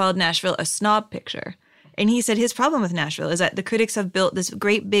then he called Nashville a snob picture. And he said his problem with Nashville is that the critics have built this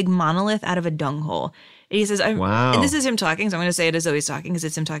great big monolith out of a dung hole. And he says, wow. And this is him talking, so I'm going to say it as though he's talking, because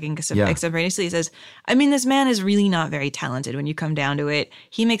it's him talking extemporaneously. He says, I mean, this man is really not very talented when you come down to it.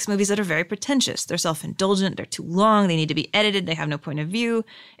 He makes movies that are very pretentious. They're self-indulgent. They're too long. They need to be edited. They have no point of view.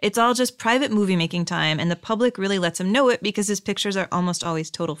 It's all just private movie making time, and the public really lets him know it because his pictures are almost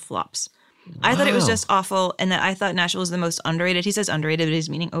always total flops. Wow. I thought it was just awful, and that I thought Nashville was the most underrated. He says underrated, but he's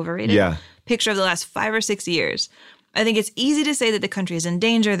meaning overrated. Yeah. Picture of the last 5 or 6 years. I think it's easy to say that the country is in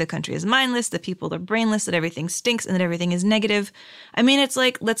danger, the country is mindless, the people are brainless, that everything stinks, and that everything is negative. I mean, it's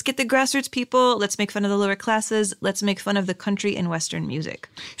like, let's get the grassroots people, let's make fun of the lower classes, let's make fun of the country and Western music.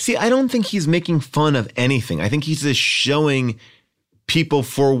 See, I don't think he's making fun of anything. I think he's just showing people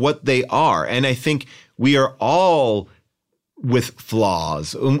for what they are. And I think we are all with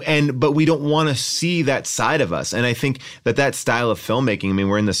flaws, but we don't want to see that side of us. And I think that style of filmmaking, I mean,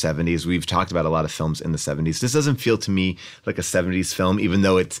 we're in the 70s. We've talked about a lot of films in the 70s. This doesn't feel to me like a 70s film, even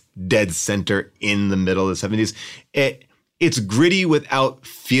though it's dead center in the middle of the 70s. It's gritty without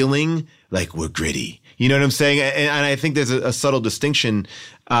feeling like we're gritty. You know what I'm saying? And I think there's a subtle distinction,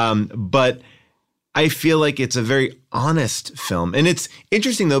 but I feel like it's a very honest film. And it's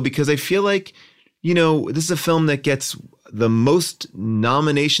interesting, though, because I feel like this is a film that gets the most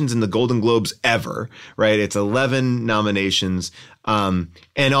nominations in the Golden Globes ever, right? It's 11 nominations, and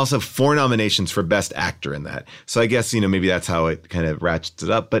also 4 nominations for Best Actor in that. So I guess, maybe that's how it kind of ratchets it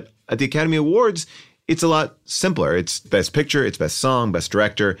up. But at the Academy Awards, it's a lot simpler. It's Best Picture, it's Best Song, Best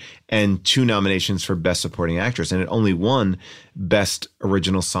Director, and 2 nominations for Best Supporting Actress. And it only won Best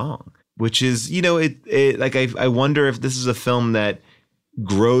Original Song, which is, I wonder if this is a film that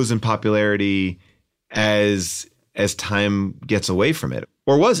grows in popularity as time gets away from it.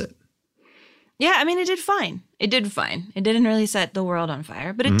 Or was it? Yeah, I mean, it did fine. It didn't really set the world on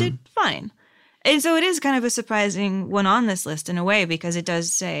fire, but it did fine. And so it is kind of a surprising one on this list in a way, because it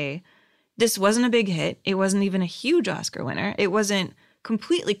does say this wasn't a big hit. It wasn't even a huge Oscar winner. It wasn't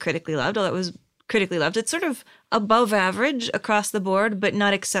completely critically loved, although it was critically loved. It's sort of above average across the board, but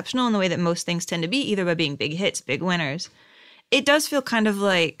not exceptional in the way that most things tend to be, either by being big hits, big winners. It does feel kind of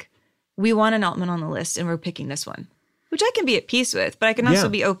like we want an Altman on the list and we're picking this one, which I can be at peace with, but I can also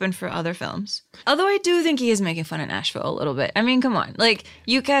be open for other films. Although I do think he is making fun of Nashville a little bit. I mean, come on. Like,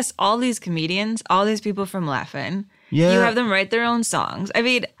 you cast all these comedians, all these people from Laugh-In. Yeah. You have them write their own songs. I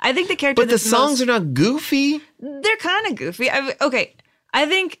mean, I think the character... But the songs are not goofy. They're kind of goofy. I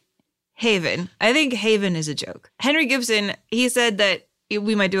think Haven is a joke. Henry Gibson, he said that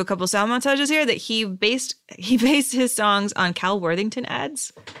we might do a couple sound montages here, that he based his songs on Cal Worthington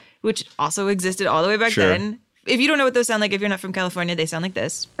ads, which also existed all the way back then. If you don't know what those sound like, if you're not from California, they sound like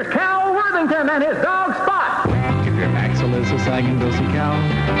this. Cal Worthington and his dog Spot. If your axle is a sagging, go see Cal.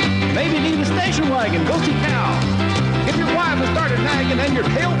 Maybe need a station wagon, go see Cal. If your wife has started nagging and your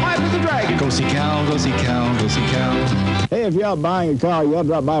tailpipe is a dragon, go see Cal, go see Cal, go see Cal. Hey, if you're out buying a car, you ought to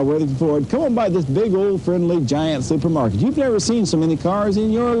drop by Worthington Ford. Come on by this big, old, friendly, giant supermarket. You've never seen so many cars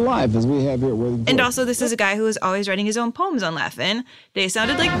in your life as we have here at Worthington Ford. And also, this is a guy who is always writing his own poems on Laugh-In. They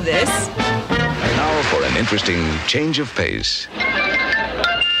sounded like this. And now for an interesting change of pace.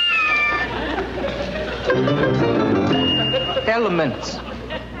 Elements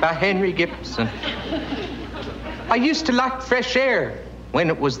by Henry Gibson. I used to like fresh air when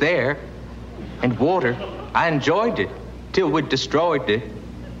it was there, and water. I enjoyed it till we destroyed it.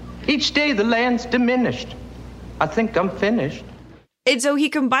 Each day the land's diminished. I think I'm finished. And so he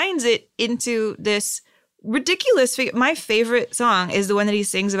combines it into this ridiculous figure. My favorite song is the one that he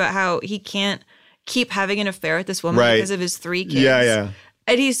sings about how he can't keep having an affair with this woman because of his 3 kids. Yeah.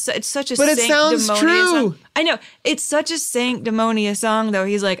 And it's such a sanctimonious song. I know. It's such a sanctimonious song, though.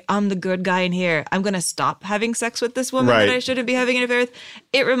 He's like, I'm the good guy in here. I'm going to stop having sex with this woman that I shouldn't be having an affair with.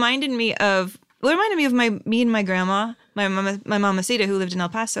 It reminded me of me and my grandma, my mamacita, who lived in El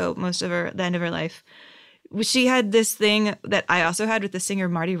Paso the end of her life. She had this thing that I also had with the singer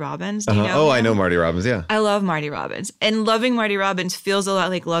Marty Robbins. Do you know him? I know Marty Robbins, yeah. I love Marty Robbins. And loving Marty Robbins feels a lot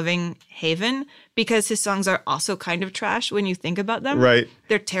like loving Haven, because his songs are also kind of trash when you think about them. Right.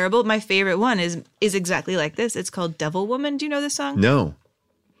 They're terrible. My favorite one is exactly like this. It's called Devil Woman. Do you know this song? No.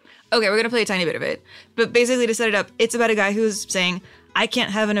 Okay, we're going to play a tiny bit of it. But basically, to set it up, it's about a guy who's saying, I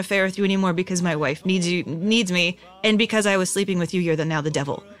can't have an affair with you anymore because my wife needs me. And because I was sleeping with you, you're now the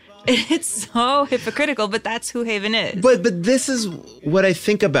devil. It's so hypocritical, but that's who Haven is. But this is what I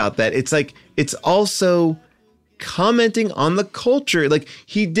think about that. It's like, it's also commenting on the culture. Like,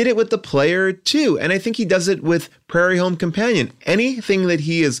 he did it with The Player too. And I think he does it with Prairie Home Companion. Anything that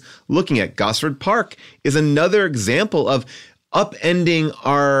he is looking at, Gosford Park is another example of upending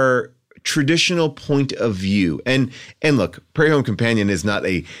our traditional point of view. And look, Prairie Home Companion is not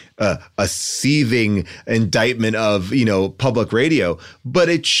a seething indictment of, public radio, but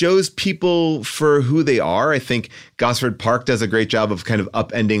it shows people for who they are. I think Gosford Park does a great job of kind of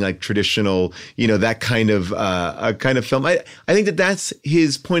upending like traditional, that kind of film. I think that's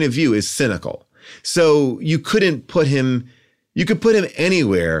his point of view is cynical. So you could put him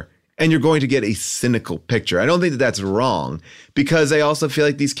anywhere and you're going to get a cynical picture. I don't think that that's wrong, because I also feel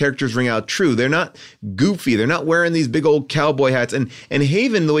like these characters ring out true. They're not goofy. They're not wearing these big old cowboy hats. And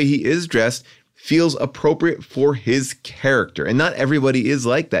Haven, the way he is dressed, feels appropriate for his character. And not everybody is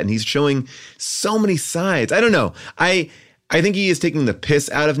like that. And he's showing so many sides. I don't know. I think he is taking the piss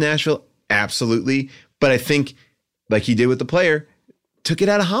out of Nashville. Absolutely. But I think, like he did with The Player, took it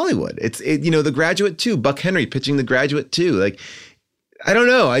out of Hollywood. It's The Graduate too. Buck Henry pitching The Graduate too. Like, I don't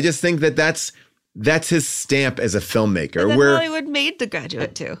know. I just think that's his stamp as a filmmaker. And then Hollywood made The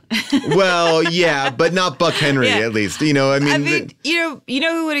Graduate too. Well, yeah, but not Buck Henry, at least. You know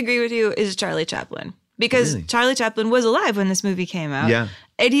who would agree with you is Charlie Chaplin, because Charlie Chaplin was alive when this movie came out. Yeah.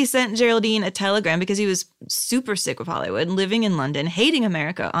 And he sent Geraldine a telegram because he was super sick of Hollywood, living in London, hating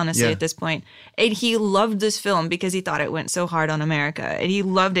America, honestly, at this point. And he loved this film because he thought it went so hard on America. And he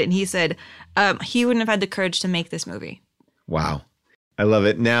loved it. And he said he wouldn't have had the courage to make this movie. Wow. I love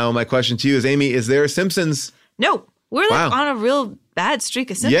it. Now, my question to you is, Amy, is there a Simpsons? No. We're like on a real bad streak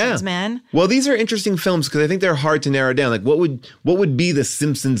of Simpsons, man. Well, these are interesting films because I think they're hard to narrow down. Like, what would be the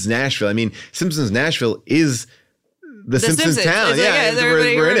Simpsons Nashville? I mean, Simpsons Nashville is the Simpsons town.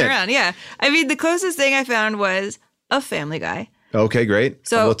 We're in it. Around. Yeah. I mean, the closest thing I found was a Family Guy. Okay, great.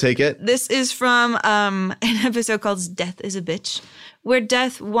 So we'll take it. This is from an episode called Death is a Bitch, where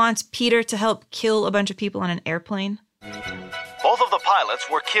Death wants Peter to help kill a bunch of people on an airplane. Both of the pilots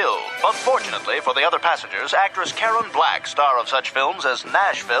were killed, but fortunately for the other passengers, actress Karen Black, star of such films as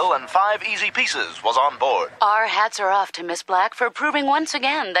Nashville and 5 Easy Pieces, was on board. Our hats are off to Miss Black for proving once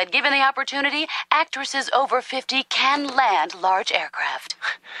again that given the opportunity, actresses over 50 can land large aircraft.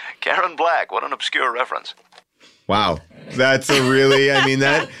 Karen Black, what an obscure reference. Wow. That's a really, I mean,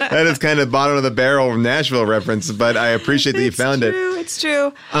 that is kind of bottom of the barrel Nashville reference, but I appreciate that you found it. It's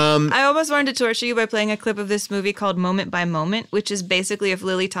true. I almost wanted to torture you by playing a clip of this movie called Moment by Moment, which is basically if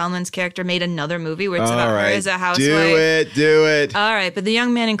Lily Tomlin's character made another movie where it's about her as a housewife. Do it. All right, but the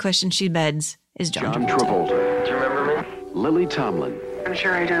young man in question she beds is John Travolta. Do you remember me? Lily Tomlin. I'm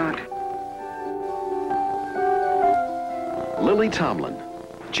sure I don't. Lily Tomlin.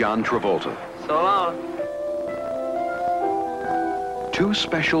 John Travolta. So long. Two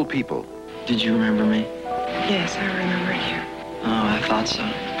special people. Did you remember me? Yes, I remember you. Oh, I thought so.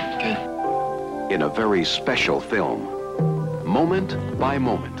 Good. In a very special film. Moment by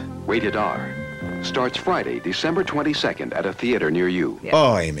Moment. Rated R. Starts Friday, December 22nd at a theater near you. Yeah.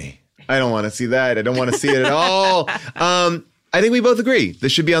 Oh, Amy. I don't want to see that. I don't want to see it at all. I think we both agree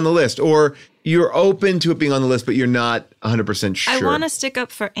this should be on the list. Or you're open to it being on the list, but you're not 100% sure. I want to stick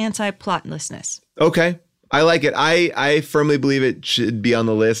up for anti-plotlessness. Okay. I like it. I firmly believe it should be on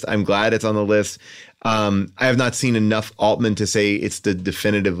the list. I'm glad it's on the list. I have not seen enough Altman to say it's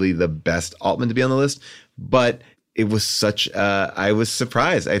definitively the best Altman to be on the list, but it was I was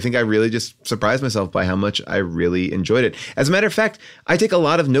surprised. I think I really just surprised myself by how much I really enjoyed it. As a matter of fact, I take a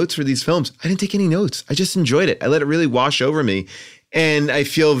lot of notes for these films. I didn't take any notes. I just enjoyed it. I let it really wash over me, and I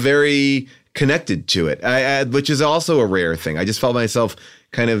feel very connected to it, which is also a rare thing. I just felt myself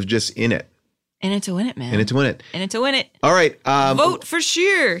kind of just in it. In it to win it, man. In it to win it. In it to win it. All right. Vote for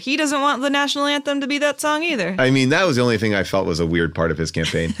Scheer. He doesn't want the national anthem to be that song either. I mean, that was the only thing I felt was a weird part of his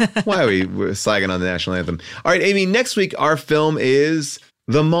campaign. Why are we slagging on the national anthem? All right, Amy, next week our film is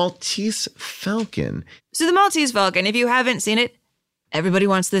The Maltese Falcon. So The Maltese Falcon, if you haven't seen it, everybody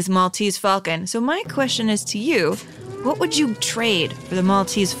wants this Maltese Falcon. So my question is to you, what would you trade for the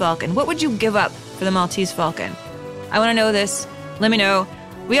Maltese Falcon? What would you give up for the Maltese Falcon? I want to know this. Let me know.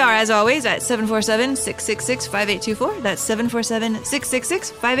 We are, as always, at 747-666-5824. That's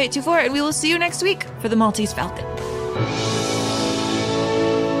 747-666-5824. And we will see you next week for the Maltese Falcon.